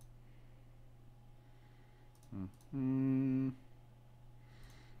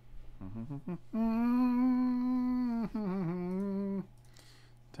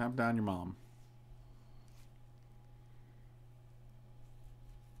 Tap down your mom.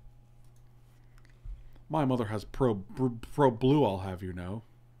 My mother has pro blue, I'll have you know.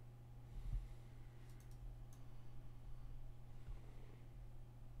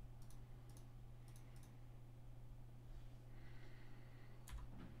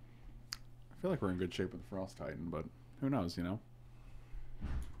 feel like we're in good shape with the Frost Titan, but who knows, you know?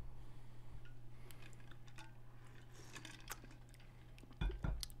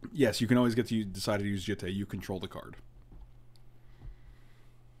 Yes, you can always get to decide to use Jitte. You control the card.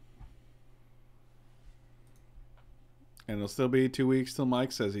 And it'll still be 2 weeks till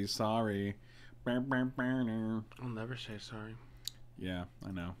Mike says he's sorry. I'll never say sorry. Yeah,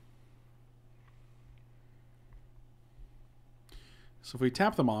 I know. So if we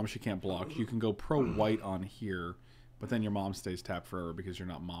tap the mom, she can't block. You can go pro white on here, but then your mom stays tapped forever because you're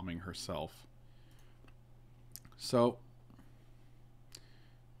not momming herself. So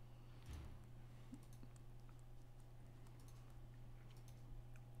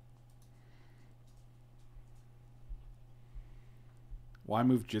why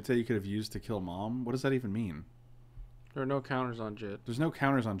move Jitte you could have used to kill mom? What does that even mean? There are no counters on Jit. There's no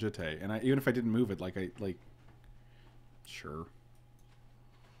counters on Jitte, and even if I didn't move it, sure.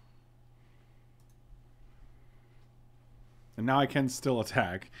 And now I can still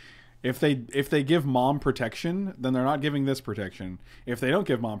attack. If they give mom protection, then they're not giving this protection. If they don't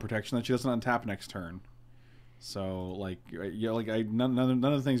give mom protection, then she doesn't untap next turn. So none of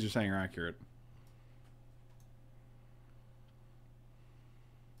the things you're saying are accurate.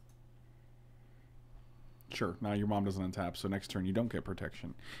 Sure, now your mom doesn't untap, so next turn you don't get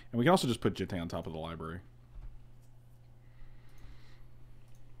protection. And we can also just put Jitte on top of the library.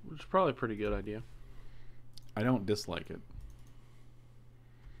 Which is probably a pretty good idea. I don't dislike it.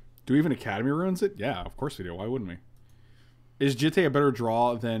 Do even Academy ruins it? Yeah, of course we do. Why wouldn't we? Is Jitte a better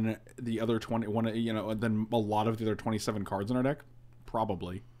draw than the other than a lot of the other 27 cards in our deck?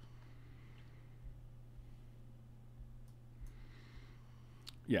 Probably.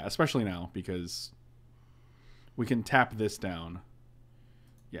 Yeah, especially now because we can tap this down.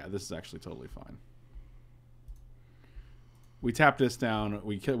 Yeah, this is actually totally fine. We tap this down,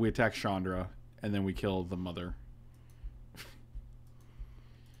 we attack Chandra, and then we kill the mother.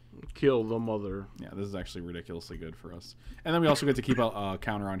 Kill the mother. Yeah, this is actually ridiculously good for us. And then we also get to keep a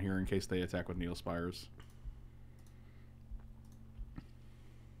counter on here in case they attack with Needle Spires.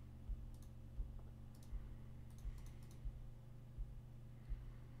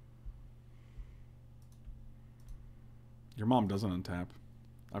 Your mom doesn't untap.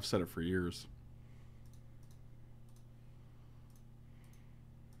 I've said it for years.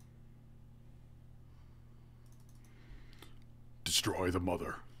 Destroy the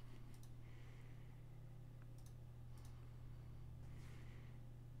mother.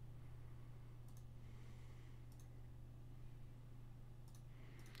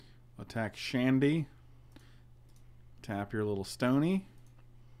 Attack Shandy. Tap your little Stony.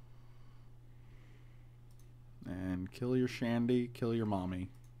 And kill your Shandy, kill your mommy.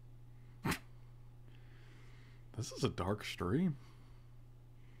 This is a dark stream.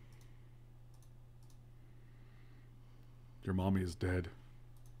 Your mommy is dead.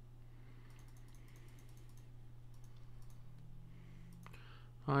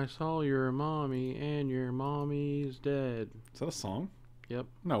 I saw your mommy and your mommy's dead. Is that a song? Yep.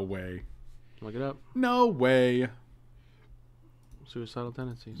 No way. Look it up. No way. Suicidal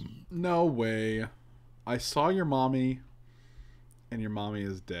tendencies. No way. I saw your mommy and your mommy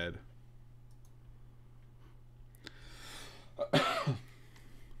is dead.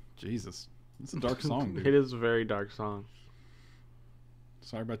 Jesus. It's a dark song, dude. It is a very dark song.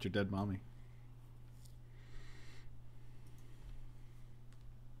 Sorry about your dead mommy.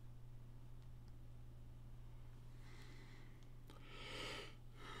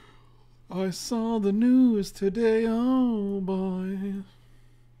 I saw the news today, oh boy,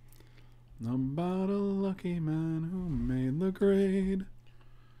 about a lucky man who made the grade.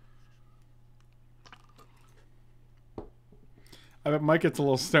 I bet Mike gets a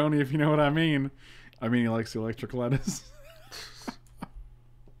little stony, if you know what I mean. I mean, he likes the electric lettuce.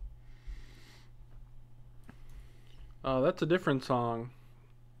 Oh, that's a different song.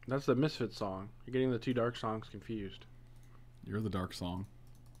 That's the Misfit song. You're getting the two dark songs confused. You're the dark song.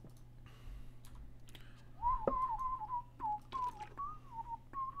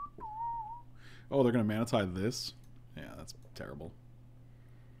 Oh, they're going to Manatide this? Yeah, that's terrible.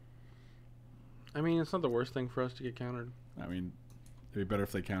 I mean, it's not the worst thing for us to get countered. I mean, it'd be better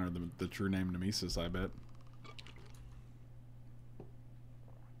if they countered the true name Nemesis, I bet.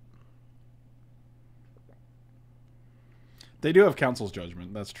 They do have Council's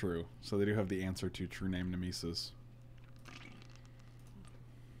Judgment, that's true. So they do have the answer to true name Nemesis.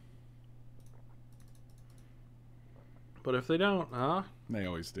 But if they don't, huh? They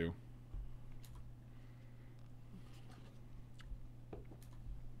always do.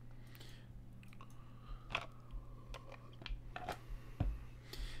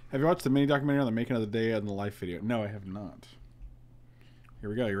 Have you watched the mini documentary on the making of the day and the life video? No, I have not. Here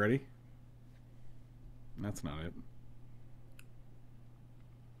we go. You ready? That's not it.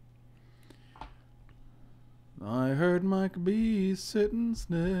 I heard Mike B sitting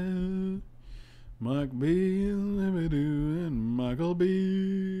still. Mike B and Michael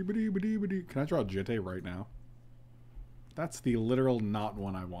B. Can I draw a Jete right now? That's the literal not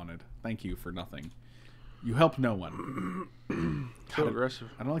one I wanted. Thank you for nothing. You help no one. So aggressive.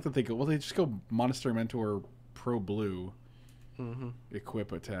 I don't like that they go. Well, they just go Monastery Mentor Pro Blue.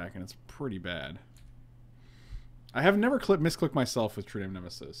 Equip attack, and it's pretty bad. I have never misclicked myself with True Name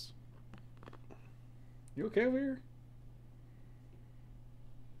Nemesis. You okay over here?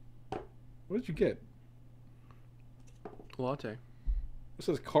 What did you get? Latte. This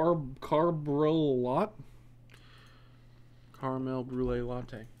says Carbrelot. Caramel brulee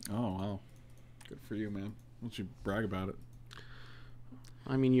latte. Oh wow, good for you, man. Why don't you brag about it?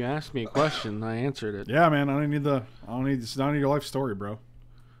 I mean, you asked me a question, I answered it. Yeah, man. I don't need your life story, bro.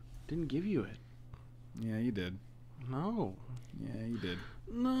 Didn't give you it. Yeah, you did. No. Yeah, you did.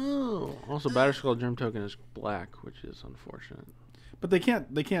 No. Also, Batterskull Germ Token is black, which is unfortunate. But they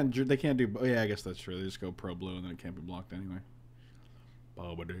can't do. Oh, yeah, I guess that's true. They just go Pro Blue, and then it can't be blocked anyway.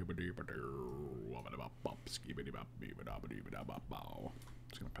 Just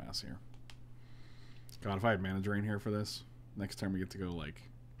gonna pass here. God, if I had mana drain here for this, next time we get to go like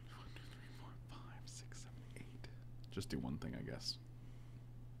 1, 2, 3, 4, 5, 6, 7, 8. Just do one thing, I guess.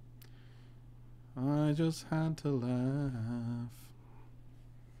 I just had to laugh.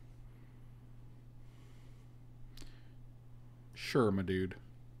 Sure, my dude.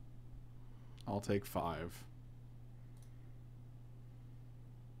 I'll take 5.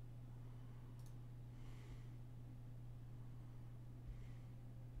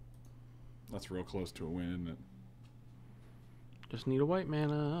 That's real close to a win, isn't it? Just need a white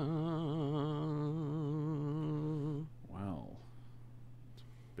mana. Wow.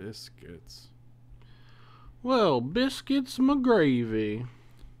 Biscuits. Well, biscuits McGravy.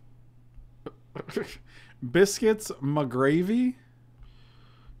 Biscuits McGravy?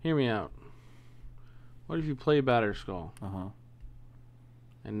 Hear me out. What if you play Batterskull? Uh-huh.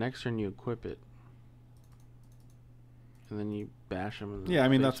 And next turn you equip it. And then you bash him in the Yeah, I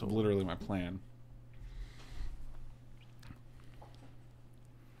mean, face that's hole. literally my plan.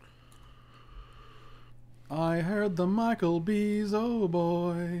 I heard the Michael B's, oh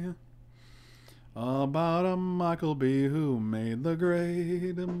boy, about a Michael B who made the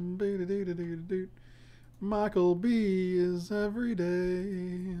grade. Michael B is every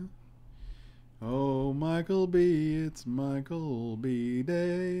day. Oh, Michael B, it's Michael B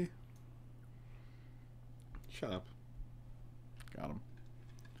day. Shut up. Got him.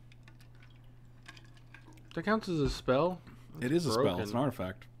 That counts as a spell? It is a spell. broken. It's an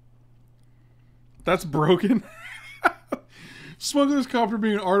artifact. That's broken. Smuggler's Copter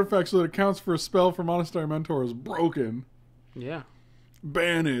being an artifact so that it counts for a spell for Monastery Mentor is broken. Yeah.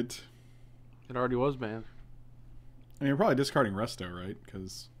 Ban it. It already was banned. I mean, you're probably discarding Resto, right?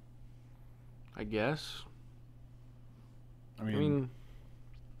 Because, I guess. I I mean, mean,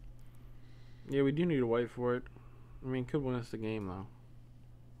 yeah, we do need a white for it. I mean, could win us the game, though.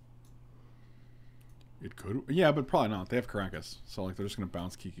 it could. Yeah, but probably not. They have Caracas. So, like, they're just going to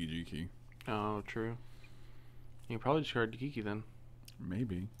bounce Kiki Jiki. Oh, true. You can probably discard Kiki then.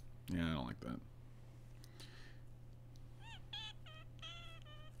 Maybe. Yeah, I don't like that.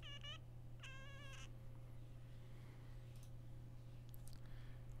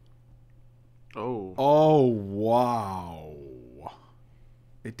 Oh. Oh, wow.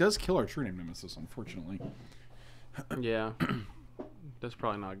 It does kill our True Name Nemesis, unfortunately. Yeah. That's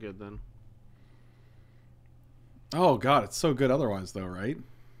probably not good then. Oh, God, it's so good otherwise, though, right?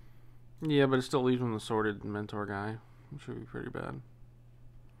 Yeah, but it still leaves him the sorted mentor guy. Which should be pretty bad.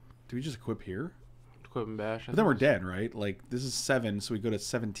 Do we just equip here? Equip and bash. But then we're dead, right? Like, this is 7, so we go to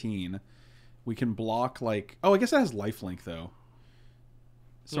 17. We can block, like... Oh, I guess that has lifelink, though.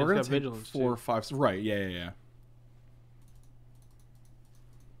 So Yeah, we're going it's to got take vigilance, 4 or too. 5... Right, yeah.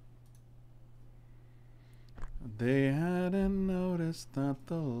 They hadn't noticed that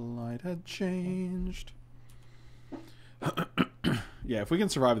the light had changed. Yeah, if we can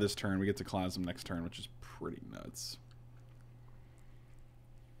survive this turn, we get to Clasm next turn, which is pretty nuts.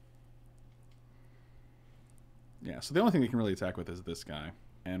 Yeah, so the only thing they can really attack with is this guy.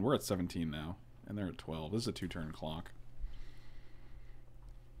 And we're at 17 now. And they're at 12. This is a 2-turn clock.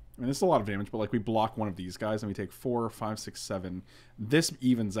 I mean, this is a lot of damage, but like we block one of these guys and we take 4, 5, 6, 7. This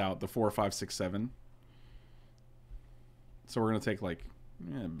evens out the 4, 5, 6, 7. So we're going to take like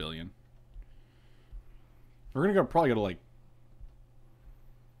a billion. We're going to probably go to like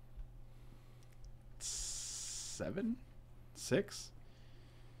 7? 6?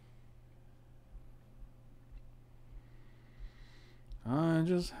 I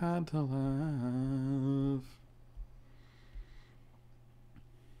just had to laugh.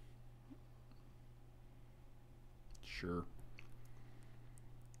 Sure.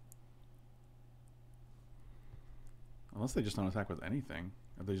 Unless they just don't attack with anything.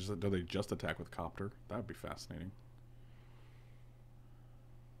 Do they just attack with Copter? That would be fascinating.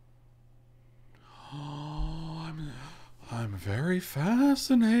 Oh, I'm very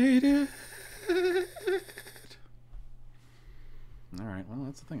fascinated. All right, well,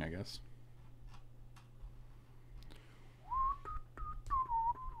 that's the thing, I guess.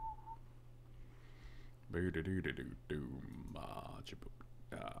 I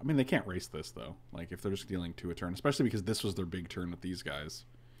mean, they can't race this, though. Like, if they're just dealing 2 a turn, especially because this was their big turn with these guys.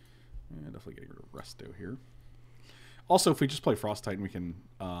 Yeah, definitely getting rid of Resto here. Also, if we just play Frost Titan, we can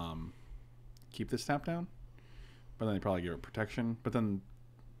keep this tap down. But then they probably give it protection. But then,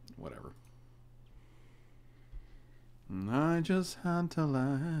 whatever. I just had to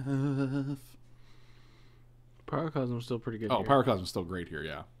laugh. Pyroclasm's still pretty good. Oh, here. Pyroclasm's still great here,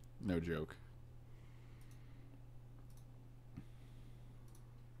 yeah. No joke.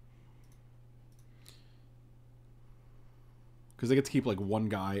 Because they get to keep, like, 1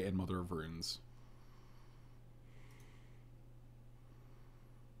 guy and Mother of Runes.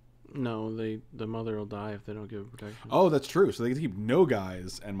 No, the mother will die if they don't give it protection. Oh, that's true. So they get to keep no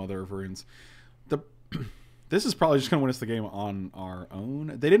guys and Mother of Runes. This is probably just going to win us the game on our own.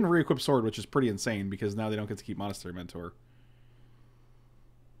 They didn't re-equip Sword, which is pretty insane, because now they don't get to keep Monastery Mentor.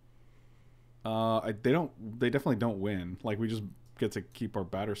 They definitely don't win. Like, we just get to keep our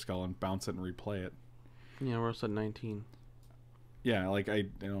Batterskull and bounce it and replay it. Yeah, we're also at 19. Yeah, like, I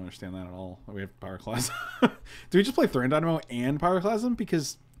don't understand that at all. We have Pyroclasm. Do we just play Thran Dynamo and Pyroclasm?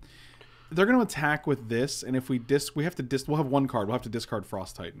 Because they're going to attack with this, and if we we'll have 1 card. We'll have to discard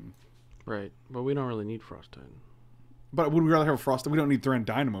Frost Titan. Right, but we don't really need Frost Titan. But would we rather have Frost? We don't need Thran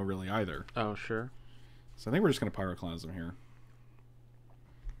Dynamo, really, either. Oh, sure. So I think we're just going to Pyroclasm here.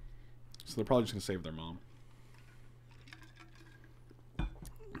 So they're probably just going to save their mom.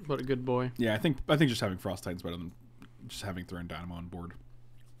 What a good boy. Yeah, I think just having Frost Titan's better than just having Thran Dynamo on board.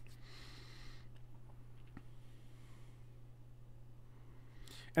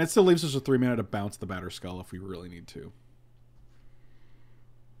 And it still leaves us with 3 mana to bounce the Batterskull if we really need to.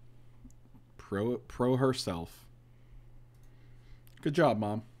 Pro herself. Good job,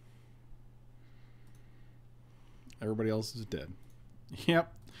 Mom. Everybody else is dead.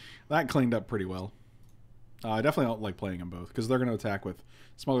 Yep. That cleaned up pretty well. I definitely don't like playing them both, because they're going to attack with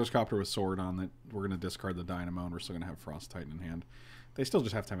Smuggler's Copter with Sword on it. We're going to discard the Dynamo, and we're still going to have Frost Titan in hand. They still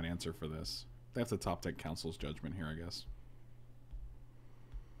just have to have an answer for this. They have to top deck Council's Judgment here, I guess.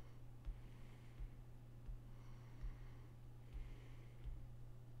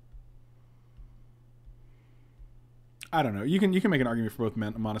 I don't know. You can make an argument for both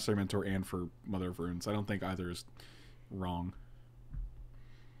Monastery Mentor and for Mother of Runes. I don't think either is wrong.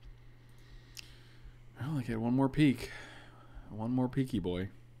 Well, I get one more peek. One more peeky boy.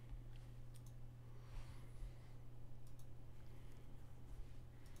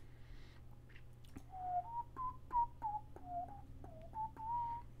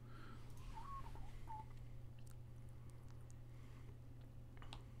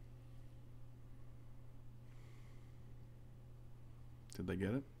 Did they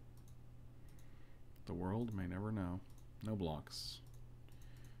get it? The world may never know. No blocks.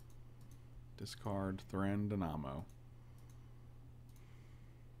 Discard Thran Dynamo.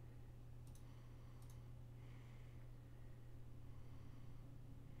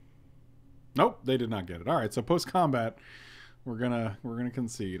 Nope, they did not get it. All right, so post combat, we're gonna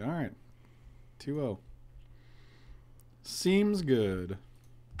concede. All right, 2-0. Seems good.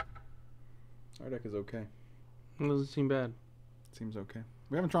 Our deck is okay. It doesn't seem bad. Seems okay.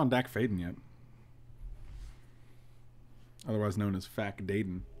 We haven't drawn Dak Faden yet. Otherwise known as Fac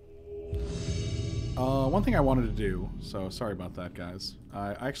Daden. One thing I wanted to do, so sorry about that, guys.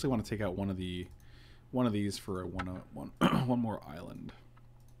 I actually want to take out one of these for one more island.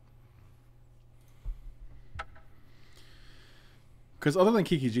 Because other than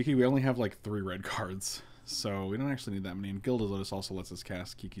Kiki Jiki, we only have like 3 red cards, so we don't actually need that many. And Gilded Lotus also lets us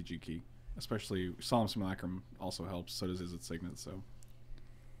cast Kiki Jiki. Especially Solemn Simulacrum also helps, so does Is It Signet, so.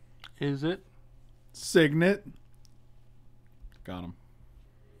 Is it? Signet. Got him.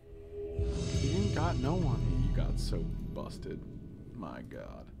 You didn't got no one. You got so busted. My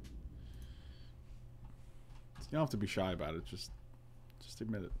God. You don't have to be shy about it, just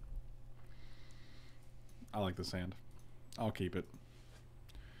admit it. I like this hand. I'll keep it.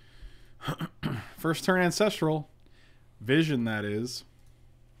 First turn ancestral. Vision, that is.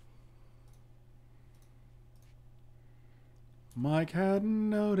 Mike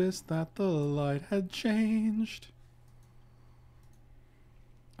hadn't noticed that the light had changed.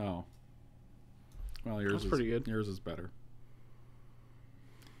 Oh. Well, yours That's is pretty good. Yours is better.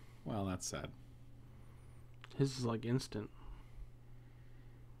 Well, that's sad. His is like instant.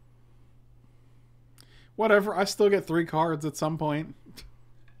 Whatever. I still get 3 cards at some point.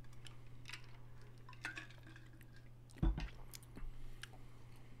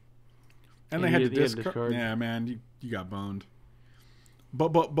 And they had to discard. Yeah, man, you got boned.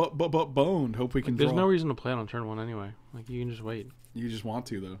 But boned. Hope we can. There's draw. no reason to play it on turn 1 anyway. Like you can just wait. You just want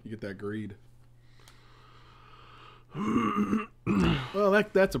to though. You get that greed. Well,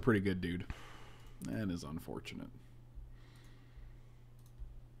 that's a pretty good dude. That is unfortunate.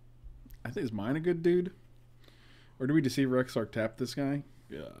 I think is mine a good dude, or do we deceive Rexark tap this guy?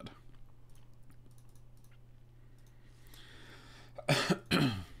 God.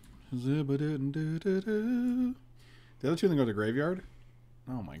 The other two then go to the graveyard?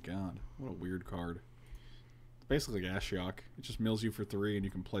 Oh my god. What a weird card. It's basically like Ashiok. It just mills you for 3 and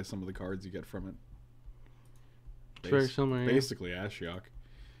you can play some of the cards you get from it. It's very similar. Basically Ashiok.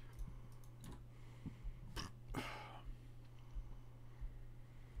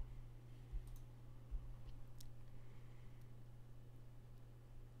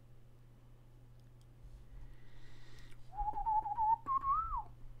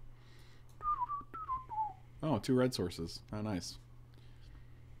 Oh, 2 red sources. How nice.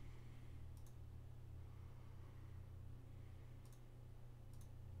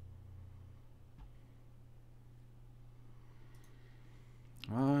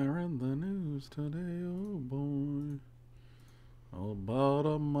 I read the news today, oh boy, about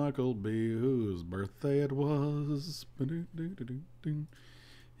a Michael B. whose birthday it was.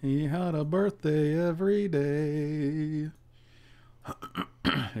 He had a birthday every day.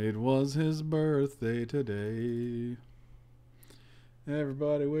 It was his birthday today.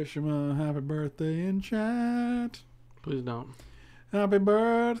 Everybody wish him a happy birthday in chat. Please don't. Happy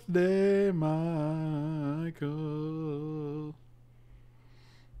birthday, Michael.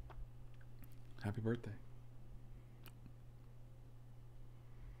 Happy birthday.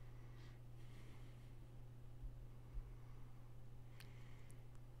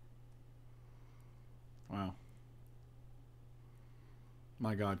 Wow.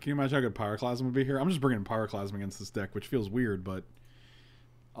 My god, can you imagine how good Pyroclasm would be here? I'm just bringing Pyroclasm against this deck, which feels weird, but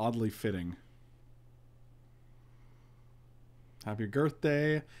oddly fitting. Happy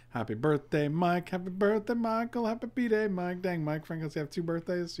birthday. Happy birthday, Mike. Happy birthday, Michael. Happy B-Day, Mike. Dang, Mike Franklin's have 2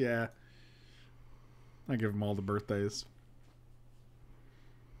 birthdays? Yeah. I give them all the birthdays.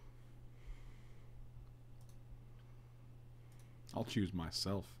 I'll choose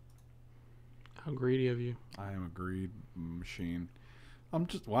myself. How greedy of you. I am a greed machine. I'm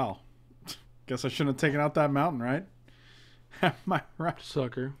just, wow. Guess I shouldn't have taken out that mountain, right? Am I right?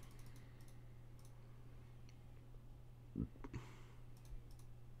 Sucker.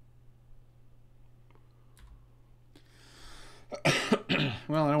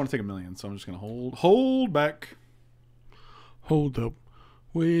 Well, I don't want to take a million, so I'm just going to hold back. Hold up.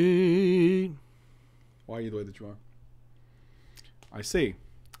 Wait. Why are you the way that you are? I see.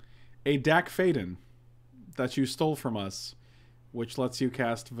 A Dak Faden that you stole from us, which lets you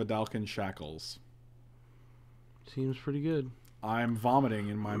cast Vidalcan Shackles. Seems pretty good. I'm vomiting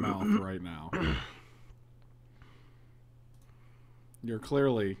in my mouth right now. You're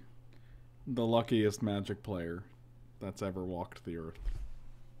clearly the luckiest Magic player that's ever walked the earth.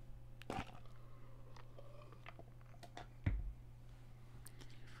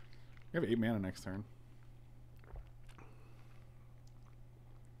 You have 8 mana next turn.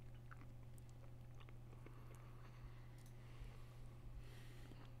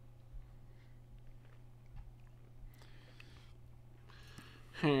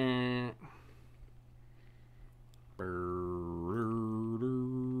 Shut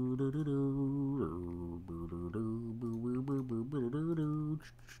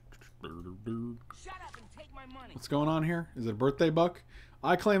up and take my money. What's going on here? Is it a birthday buck?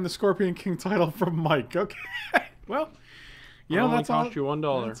 I claim the Scorpion King title from Mike. Okay. Well, yeah, Only that's all. cost you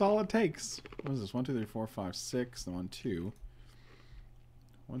 $1. That's all it takes. What is this? 1, 2, 3, 4, 5, 6. Then 1, 2.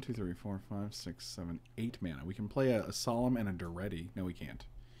 1, 2, 3, 4, 5, 6, 7, 8 mana. We can play a Solemn and a Duretti. No, we can't.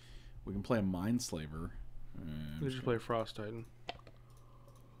 We can play a Mindslaver. You just play Frost Titan.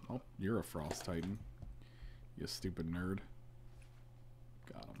 Oh, you're a Frost Titan. You stupid nerd.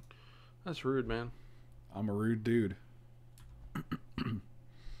 Got him. That's rude, man. I'm a rude dude.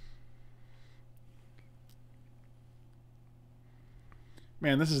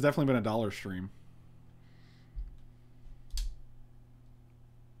 Man, this has definitely been a dollar stream.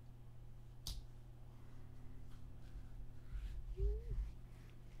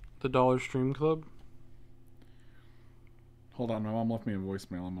 The Dollar Stream Club? Hold on, my mom left me a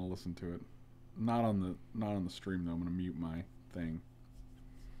voicemail. I'm gonna listen to it. Not on the stream though. I'm gonna mute my thing.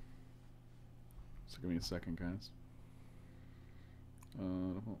 So give me a second, guys.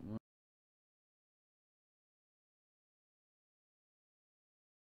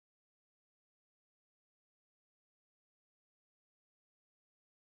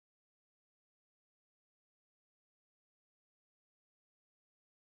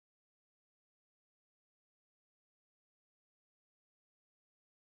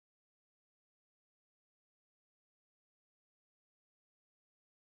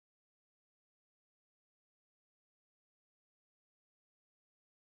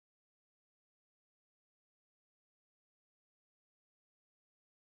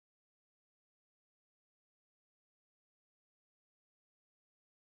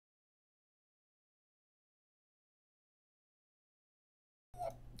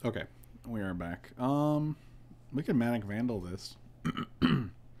 Okay, we are back. We can Manic Vandal this.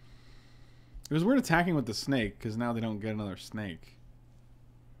 It was weird attacking with the snake, because now they don't get another snake.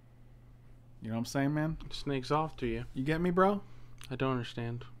 You know what I'm saying, man? Snake's off to you. You get me, bro? I don't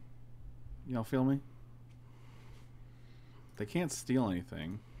understand. You don't feel me? They can't steal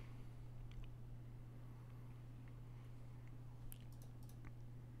anything.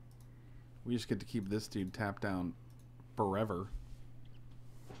 We just get to keep this dude tapped down forever.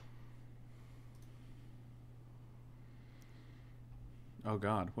 Oh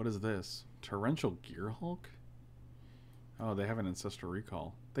god, what is this? Torrential Gear Hulk? Oh, they have an Ancestral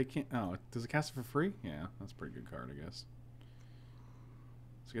Recall. They can't... Oh, does it cast it for free? Yeah, that's a pretty good card, I guess.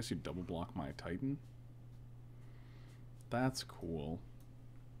 So I guess you double block my Titan? That's cool.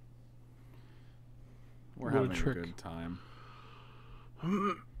 We're What a having a trick. good time.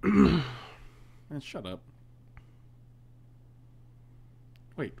 Man, shut up.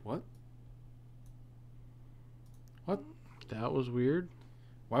 Wait, what? What? That was weird.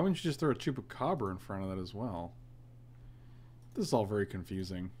 Why wouldn't you just throw a Chupacabra in front of that as well? This is all very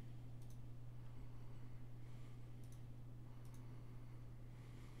confusing.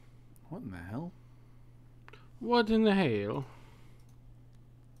 What in the hell? What in the hell?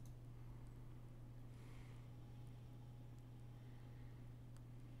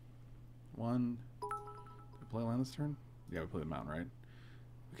 One. Did we play land this turn? Yeah, we played Mount, right?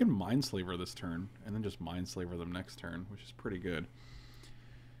 We can Mindslaver this turn, and then just Mindslaver them next turn, which is pretty good.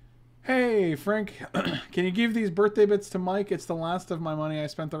 Hey, Frank, can you give these birthday bits to Mike? It's the last of my money. I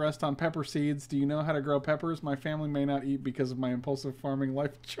spent the rest on pepper seeds. Do you know how to grow peppers? My family may not eat because of my impulsive farming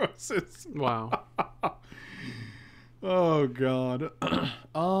life choices. Wow. Oh, God.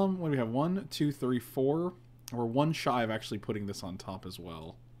 What do we have? 1, 2, 3, 4. We're one shy of actually putting this on top as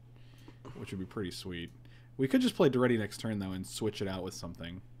well, which would be pretty sweet. We could just play Duretti next turn, though, and switch it out with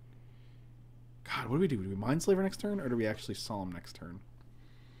something. God, what do we do? Do we Mindslaver next turn, or do we actually Solemn next turn?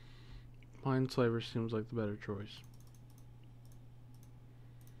 Mindslaver seems like the better choice.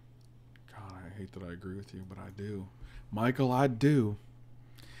 God, I hate that I agree with you, but I do. Michael, I do.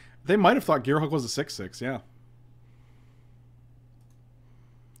 They might have thought Gearhulk was a 6/6, yeah.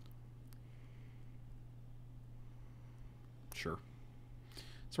 Sure.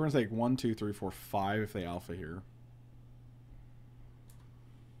 So we're going to take 1, 2, 3, 4, 5 if they alpha here.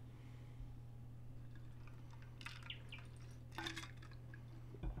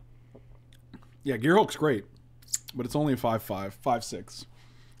 Yeah, Gearhulk's great, but it's only a 5/5, 5/6,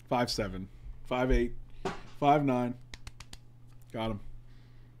 5/7, 5/8, 5/9. Got him.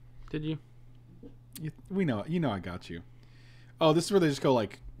 Did you? We know, you know, I got you. Oh, this is where they just go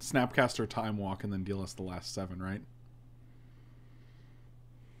like Snapcaster, Time Walk, and then deal us the last 7, right?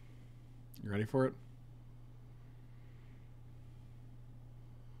 You ready for it?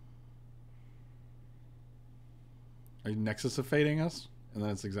 Are you Nexus of Fading us? And then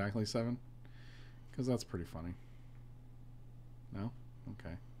it's exactly 7? Because that's pretty funny. No?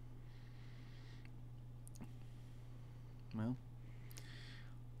 Okay. Well.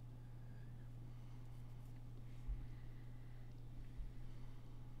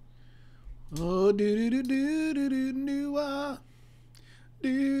 Oh, do ah.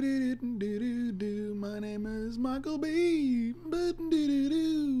 Do. My name is Michael B. But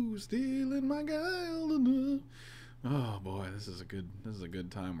do. Stealing my guile. Oh boy, this is a good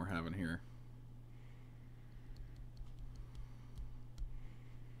time we're having here.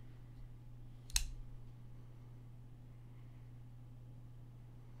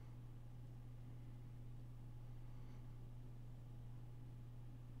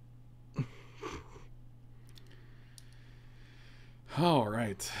 All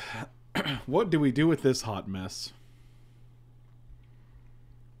right. What do we do with this hot mess?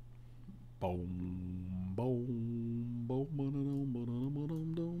 Boom, boom, boom, ba-da-dum, ba-da-dum,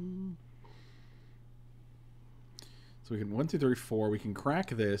 ba-dum-dum. So we can 1, 2, 3, 4. We can crack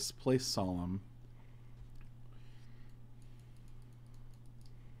this, play Solemn.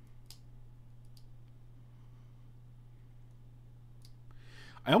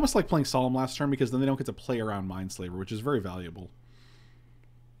 I almost like playing Solemn last turn because then they don't get to play around Mindslaver, which is very valuable.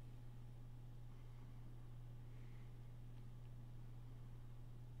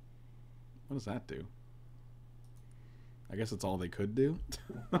 What does that do? I guess it's all they could do.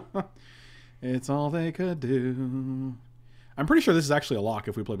 It's all they could do. I'm pretty sure this is actually a lock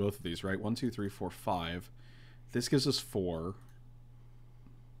if we play both of these, right? 1, 2, 3, 4, 5. This gives us 4.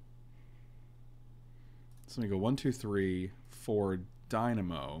 So let me go 1, 2, 3, 4,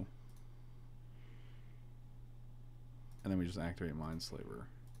 Dynamo. And then we just activate Mindslaver.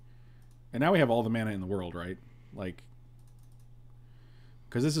 And now we have all the mana in the world, right? Like,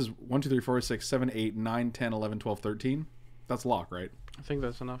 because this is 1, 2, 3, 4, 6, 7, 8, 9, 10, 11, 12, 13. That's lock, right? I think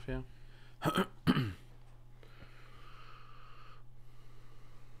that's enough, yeah.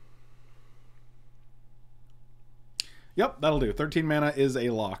 Yep, that'll do. 13 mana is a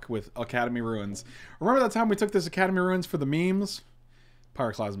lock with Academy Ruins. Remember that time we took this Academy Ruins for the memes?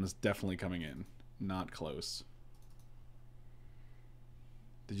 Pyroclasm is definitely coming in. Not close.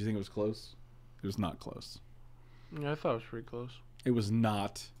 Did you think it was close? It was not close. Yeah, I thought it was pretty close. It was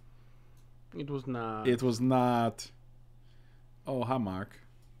not. It was not. It was not. Oh, hi, Mark.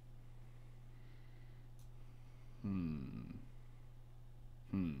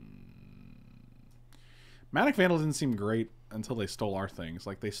 Manic Vandal didn't seem great until they stole our things.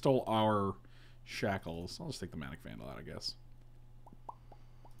 Like, they stole our shackles. I'll just take the Manic Vandal out, I guess.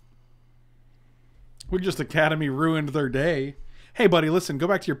 We just Academy ruined their day. Hey, buddy, listen, go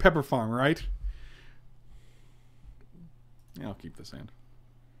back to your pepper farm, right? Yeah, I'll keep this in.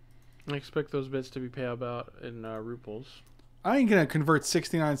 I expect those bits to be paid out in ruples. I ain't gonna convert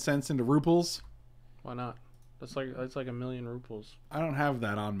 69 cents into ruples. Why not? That's like a million ruples. I don't have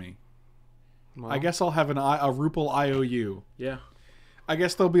that on me. Well, I guess I'll have a ruple IOU. Yeah. I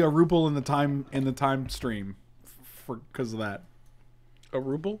guess there'll be a ruple in the time stream for because of that. A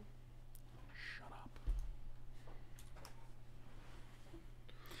ruble? Shut up.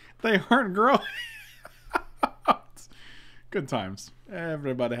 They aren't growing. Good times.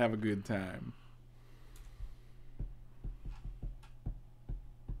 Everybody have a good time.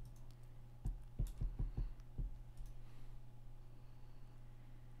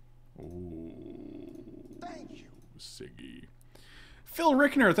 Thank you. Siggy. Phil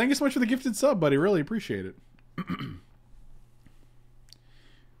Rickner, thank you so much for the gifted sub, buddy. Really appreciate it.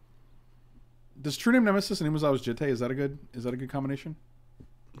 Does True Name Nemesis and Imuzawa's Jitte, is that a good combination?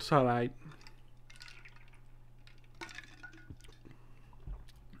 It's alright.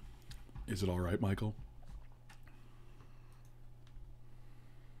 Is it alright, Michael?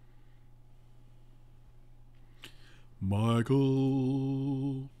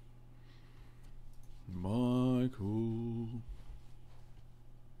 Michael.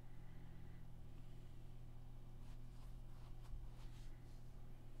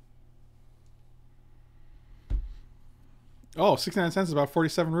 Oh, 69 cents is about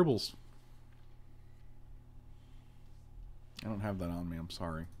 47 rubles. I don't have that on me. I'm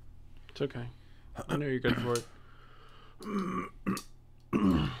sorry. It's okay. I know you're good for it.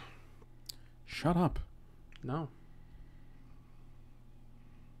 Shut up. No.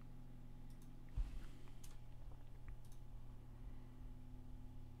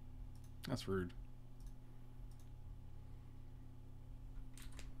 That's rude.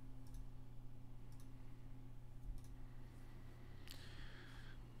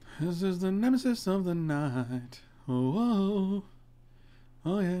 This is the nemesis of the night. Oh,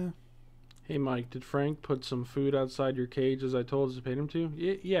 oh yeah. Hey, Mike, did Frank put some food outside your cage as I told us to pay him to?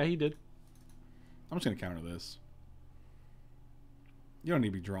 Yeah, he did. I'm just gonna counter this. You don't need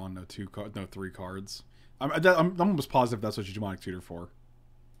to be drawing no 3 cards. I'm almost positive that's what you demonic tutor for.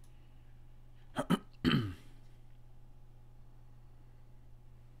 You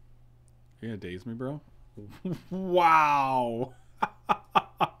gonna daze me, bro? Wow.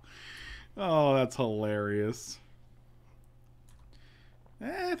 Oh, that's hilarious.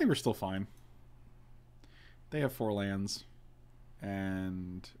 I think we're still fine. They have 4 lands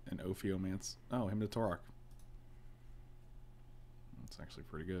and an Ophiomance. Oh, him to Torok. That's actually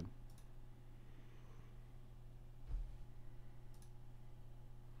pretty good.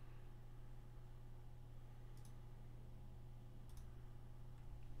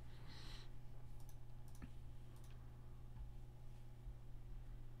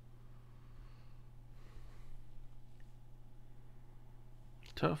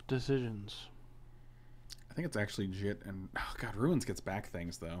 Tough decisions. I think it's actually Jit and... Oh, God, Ruins gets back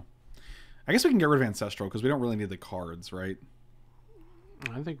things, though. I guess we can get rid of Ancestral, because we don't really need the cards, right?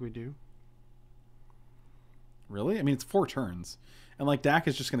 I think we do. Really? I mean, it's 4 turns. And, like, Dak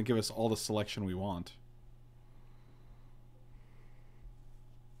is just going to give us all the selection we want.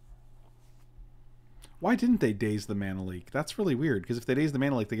 Why didn't they daze the Mana Leak? That's really weird, because if they daze the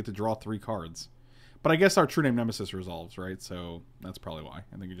Mana Leak, they get to draw 3 cards. But I guess our True Name Nemesis resolves, right? So that's probably why.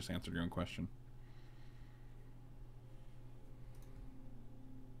 I think you just answered your own question.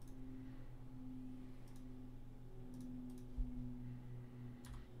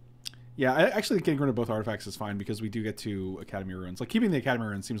 Yeah, I actually think getting rid of both artifacts is fine because we do get to Academy Ruins. Like, keeping the Academy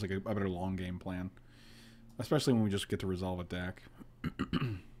Ruins seems like a better long game plan. Especially when we just get to resolve a deck.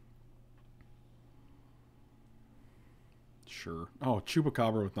 Sure. Oh,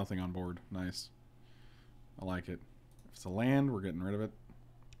 Chupacabra with nothing on board. Nice. I like it. If it's a land, we're getting rid of it.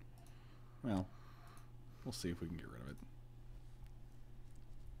 Well, we'll see if we can get rid of it.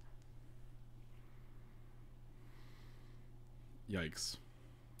 Yikes.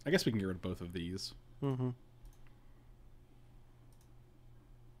 I guess we can get rid of both of these. Mm-hmm.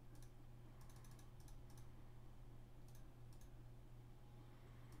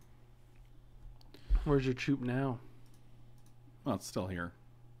 Where's your Choop now? Well, it's still here.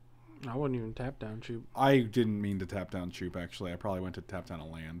 I wouldn't even tap down Choop. I didn't mean to tap down Choop, actually. I probably went to tap down a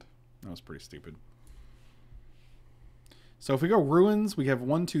land. That was pretty stupid. So if we go Ruins, we have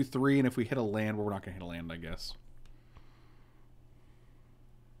 1, 2, 3, and if we hit a land, well, we're not going to hit a land, I guess.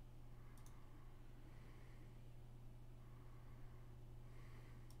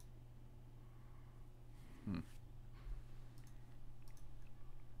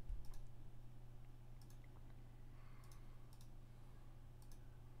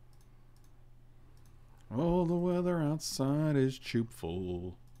 Oh, the weather outside is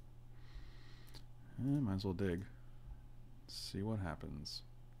choopful. Might as well dig. See what happens.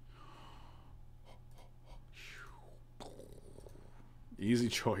 Easy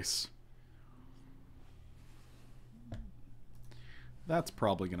choice. That's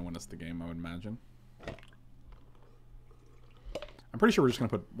probably going to win us the game, I would imagine. I'm pretty sure we're just going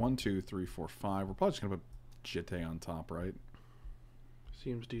to put 1, 2, 3, 4, 5. We're probably just going to put Jitte on top, right?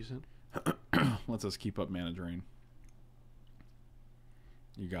 Seems decent. Lets us keep up mana drain.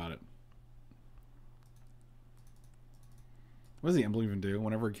 You got it. What does the emblem even do?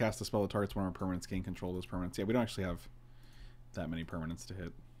 Whenever we cast a spell that targets one of our permanents, gain control of those permanents. Yeah, we don't actually have that many permanents to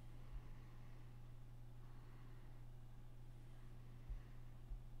hit.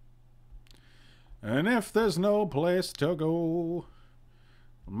 And if there's no place to go,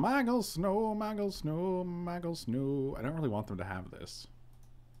 Maggle Snow, Maggle Snow, Maggle Snow. I don't really want them to have this.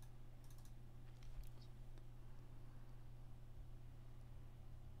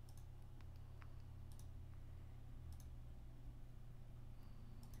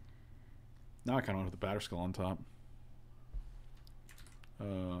 Now I kind of want the Batterskull on top.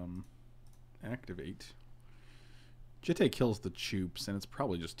 Activate. Jitte kills the Choops, and it's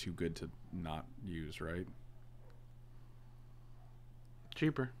probably just too good to not use, right?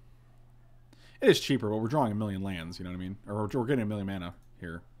 Cheaper. It is cheaper, but we're drawing a million lands, you know what I mean? Or we're getting a million mana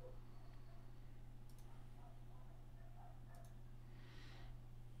here.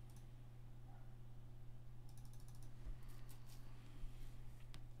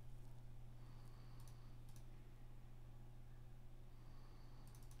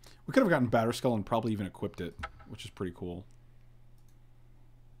 We could have gotten Batterskull and probably even equipped it, which is pretty cool.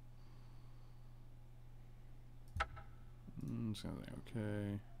 I'm just gonna say,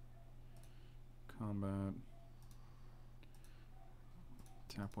 okay. Combat.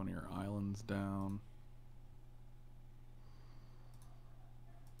 Tap one of your islands down.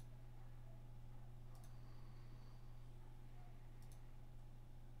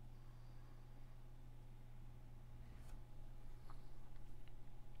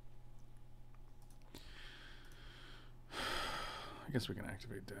 I guess we can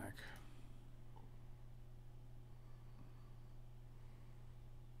activate deck.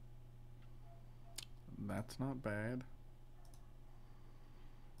 That's not bad.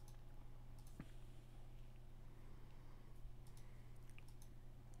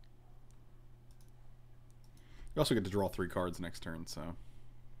 You also get to draw 3 cards next turn, so.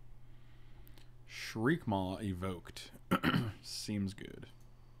 Shriekmaw evoked. Seems good.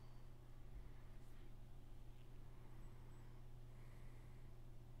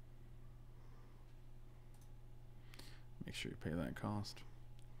 Make sure you pay that cost.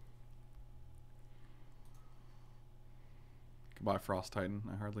 Goodbye, Frost Titan.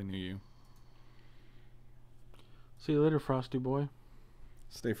 I hardly knew you. See you later, Frosty boy.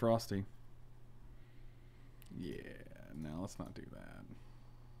 Stay frosty. Yeah, no, let's not do that.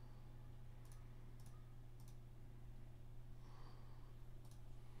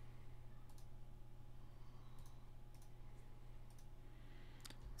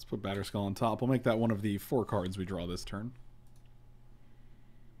 Let's put Batterskull on top. We'll make that one of the 4 cards we draw this turn.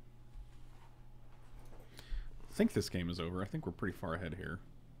 I think this game is over. I think we're pretty far ahead here.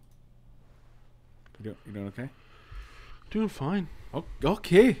 You doing okay? Doing fine. Oh,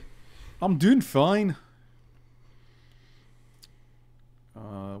 okay. I'm doing fine.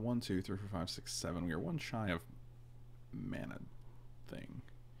 1, 2, 3, 4, 5, 6, 7. We are 1 shy of mana thing.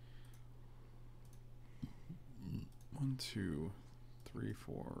 1, 2, 3,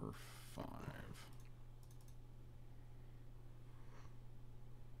 4, 5.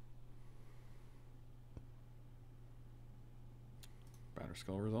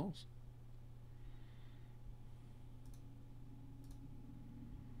 Batterskull resolves.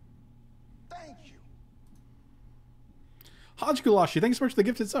 Thank you. Hodge Gulashi, thanks so much for the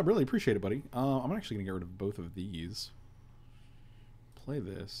gifted sub. Really appreciate it, buddy. I'm actually going to get rid of both of these. Play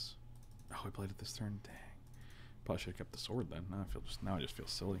this. Oh, we played it this turn. Dang. Probably should have kept the sword then. Now I just feel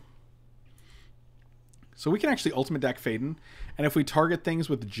silly. So we can actually ultimate deck Faden, and if we target things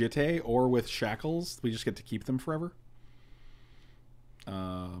with Jitte or with Shackles, we just get to keep them forever.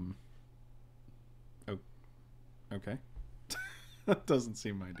 Okay. That doesn't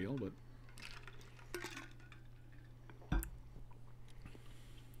seem ideal, but...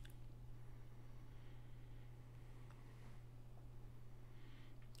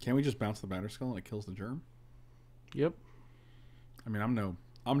 Can't we just bounce the Batterskull and it kills the germ? Yep. I mean,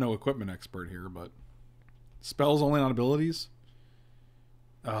 I'm no equipment expert here, but spells only on abilities?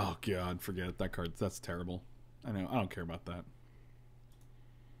 Oh god, forget it. That card, that's terrible. I know, I don't care about that.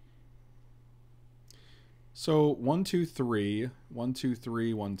 So 1, 2, 3, 1, 2,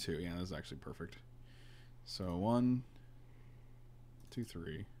 3, 1, 2. Yeah, that's actually perfect. So 1, 2,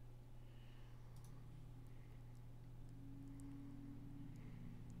 3.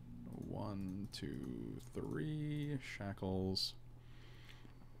 1, 2, 3. Shackles.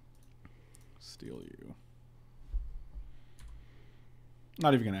 Steal you.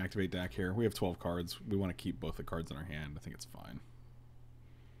 Not even going to activate deck here. We have 12 cards. We want to keep both the cards in our hand. I think it's fine.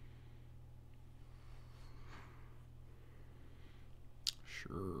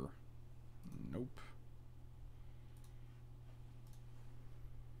 Sure. Nope.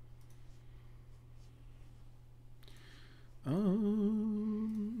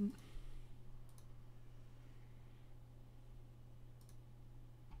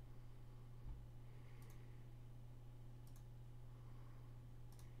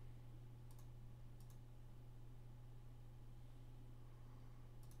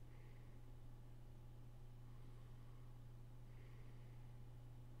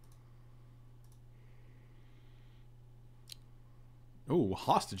 Oh,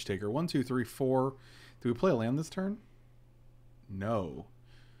 hostage taker. 1, 2, 3, 4. Do we play a land this turn? No.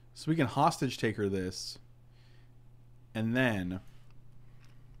 So we can hostage taker this and then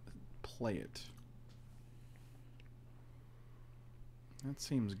play it. That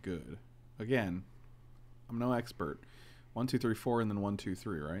seems good. Again, I'm no expert. 1, 2, 3, 4, and then 1, 2,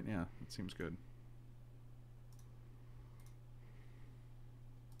 3, right? Yeah, that seems good.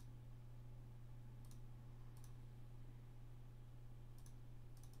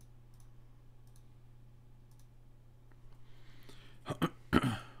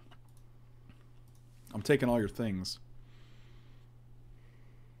 I'm taking all your things.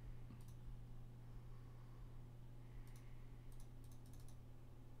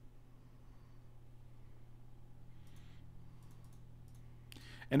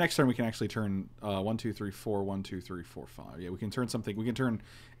 And next turn we can actually turn 1, 2, 3, 4, 1, 2, 3, 4, 5. Yeah, we can turn something. We can turn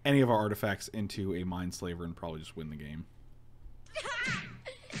any of our artifacts into a Mindslaver and probably just win the game.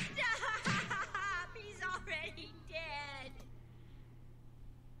 Stop! He's already dead.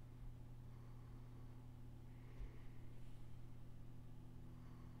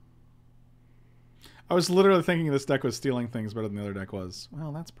 I was literally thinking this deck was stealing things better than the other deck was.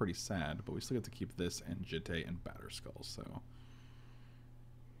 Well, that's pretty sad, but we still get to keep this and Jitte and Batterskull, so...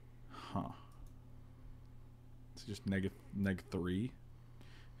 Huh. It's just neg 3,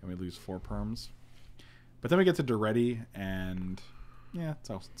 and we lose 4 perms. But then we get to Duretti, and yeah,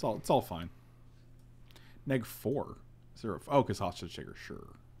 it's all fine. Neg 4. 0. Oh, because hostage taker,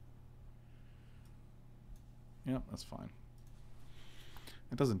 sure. Yep, that's fine.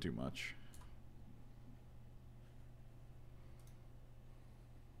 It doesn't do much.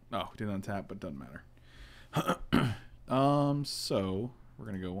 Oh, we didn't untap, but doesn't matter. So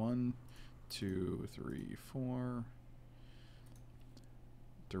we're 1, 2, 3, 4.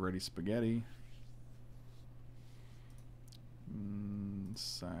 Ready spaghetti.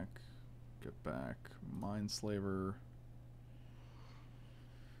 Sack. Get back. Mindslaver.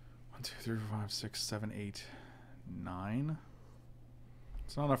 1, 2, 3, 4, 5, 6, 7, 8, 9.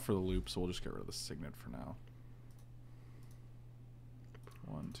 It's not enough for the loop, so we'll just get rid of the signet for now.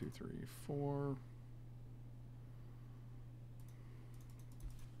 1, 2, 3, 4.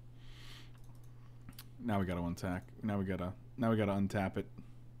 Now we gotta untap. Now we gotta untap it.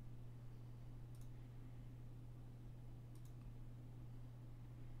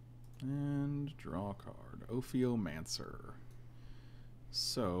 And draw a card. Ophiomancer.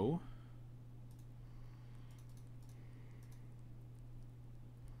 So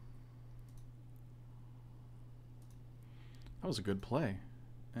that was a good play.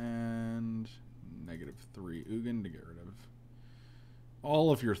 And -3 Ugin to get rid of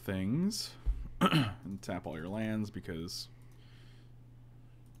all of your things. And tap all your lands because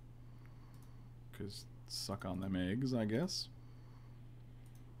suck on them eggs, I guess.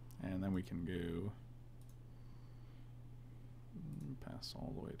 And then we can go pass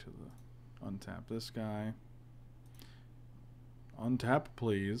all the way to the untap this guy. Untap,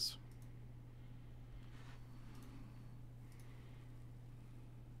 please.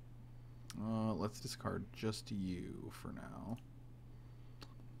 Let's discard just you for now.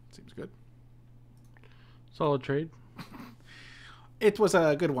 Seems good. Solid trade. It was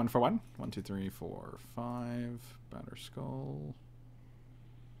a good one for one. 1, 2, 3, 4, 5. Batter skull.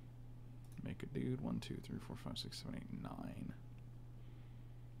 Make a dude. 1, 2, 3, 4, 5, 6, 7, 8, 9.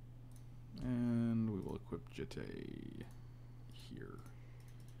 And we will equip Jete here.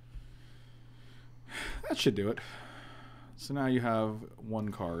 That should do it. So now you have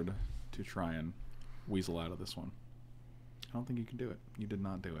one card to try and weasel out of this one. I don't think you can do it. You did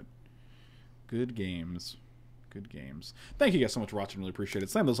not do it. Good games. Good games. Thank you guys so much for watching. Really appreciate it.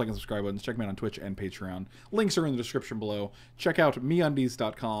 Slam those like and subscribe buttons. Check me out on Twitch and Patreon. Links are in the description below. Check out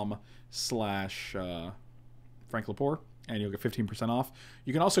meundies.com/Frank Lepore and you'll get 15% off.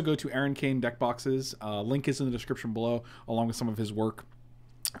 You can also go to Aaron Kane deck boxes. Link is in the description below along with some of his work.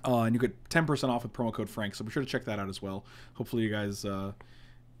 And you get 10% off with promo code Frank. So be sure to check that out as well. Hopefully you guys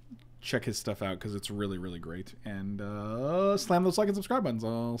check his stuff out because it's really, really great. And slam those like and subscribe buttons.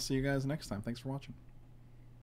 I'll see you guys next time. Thanks for watching.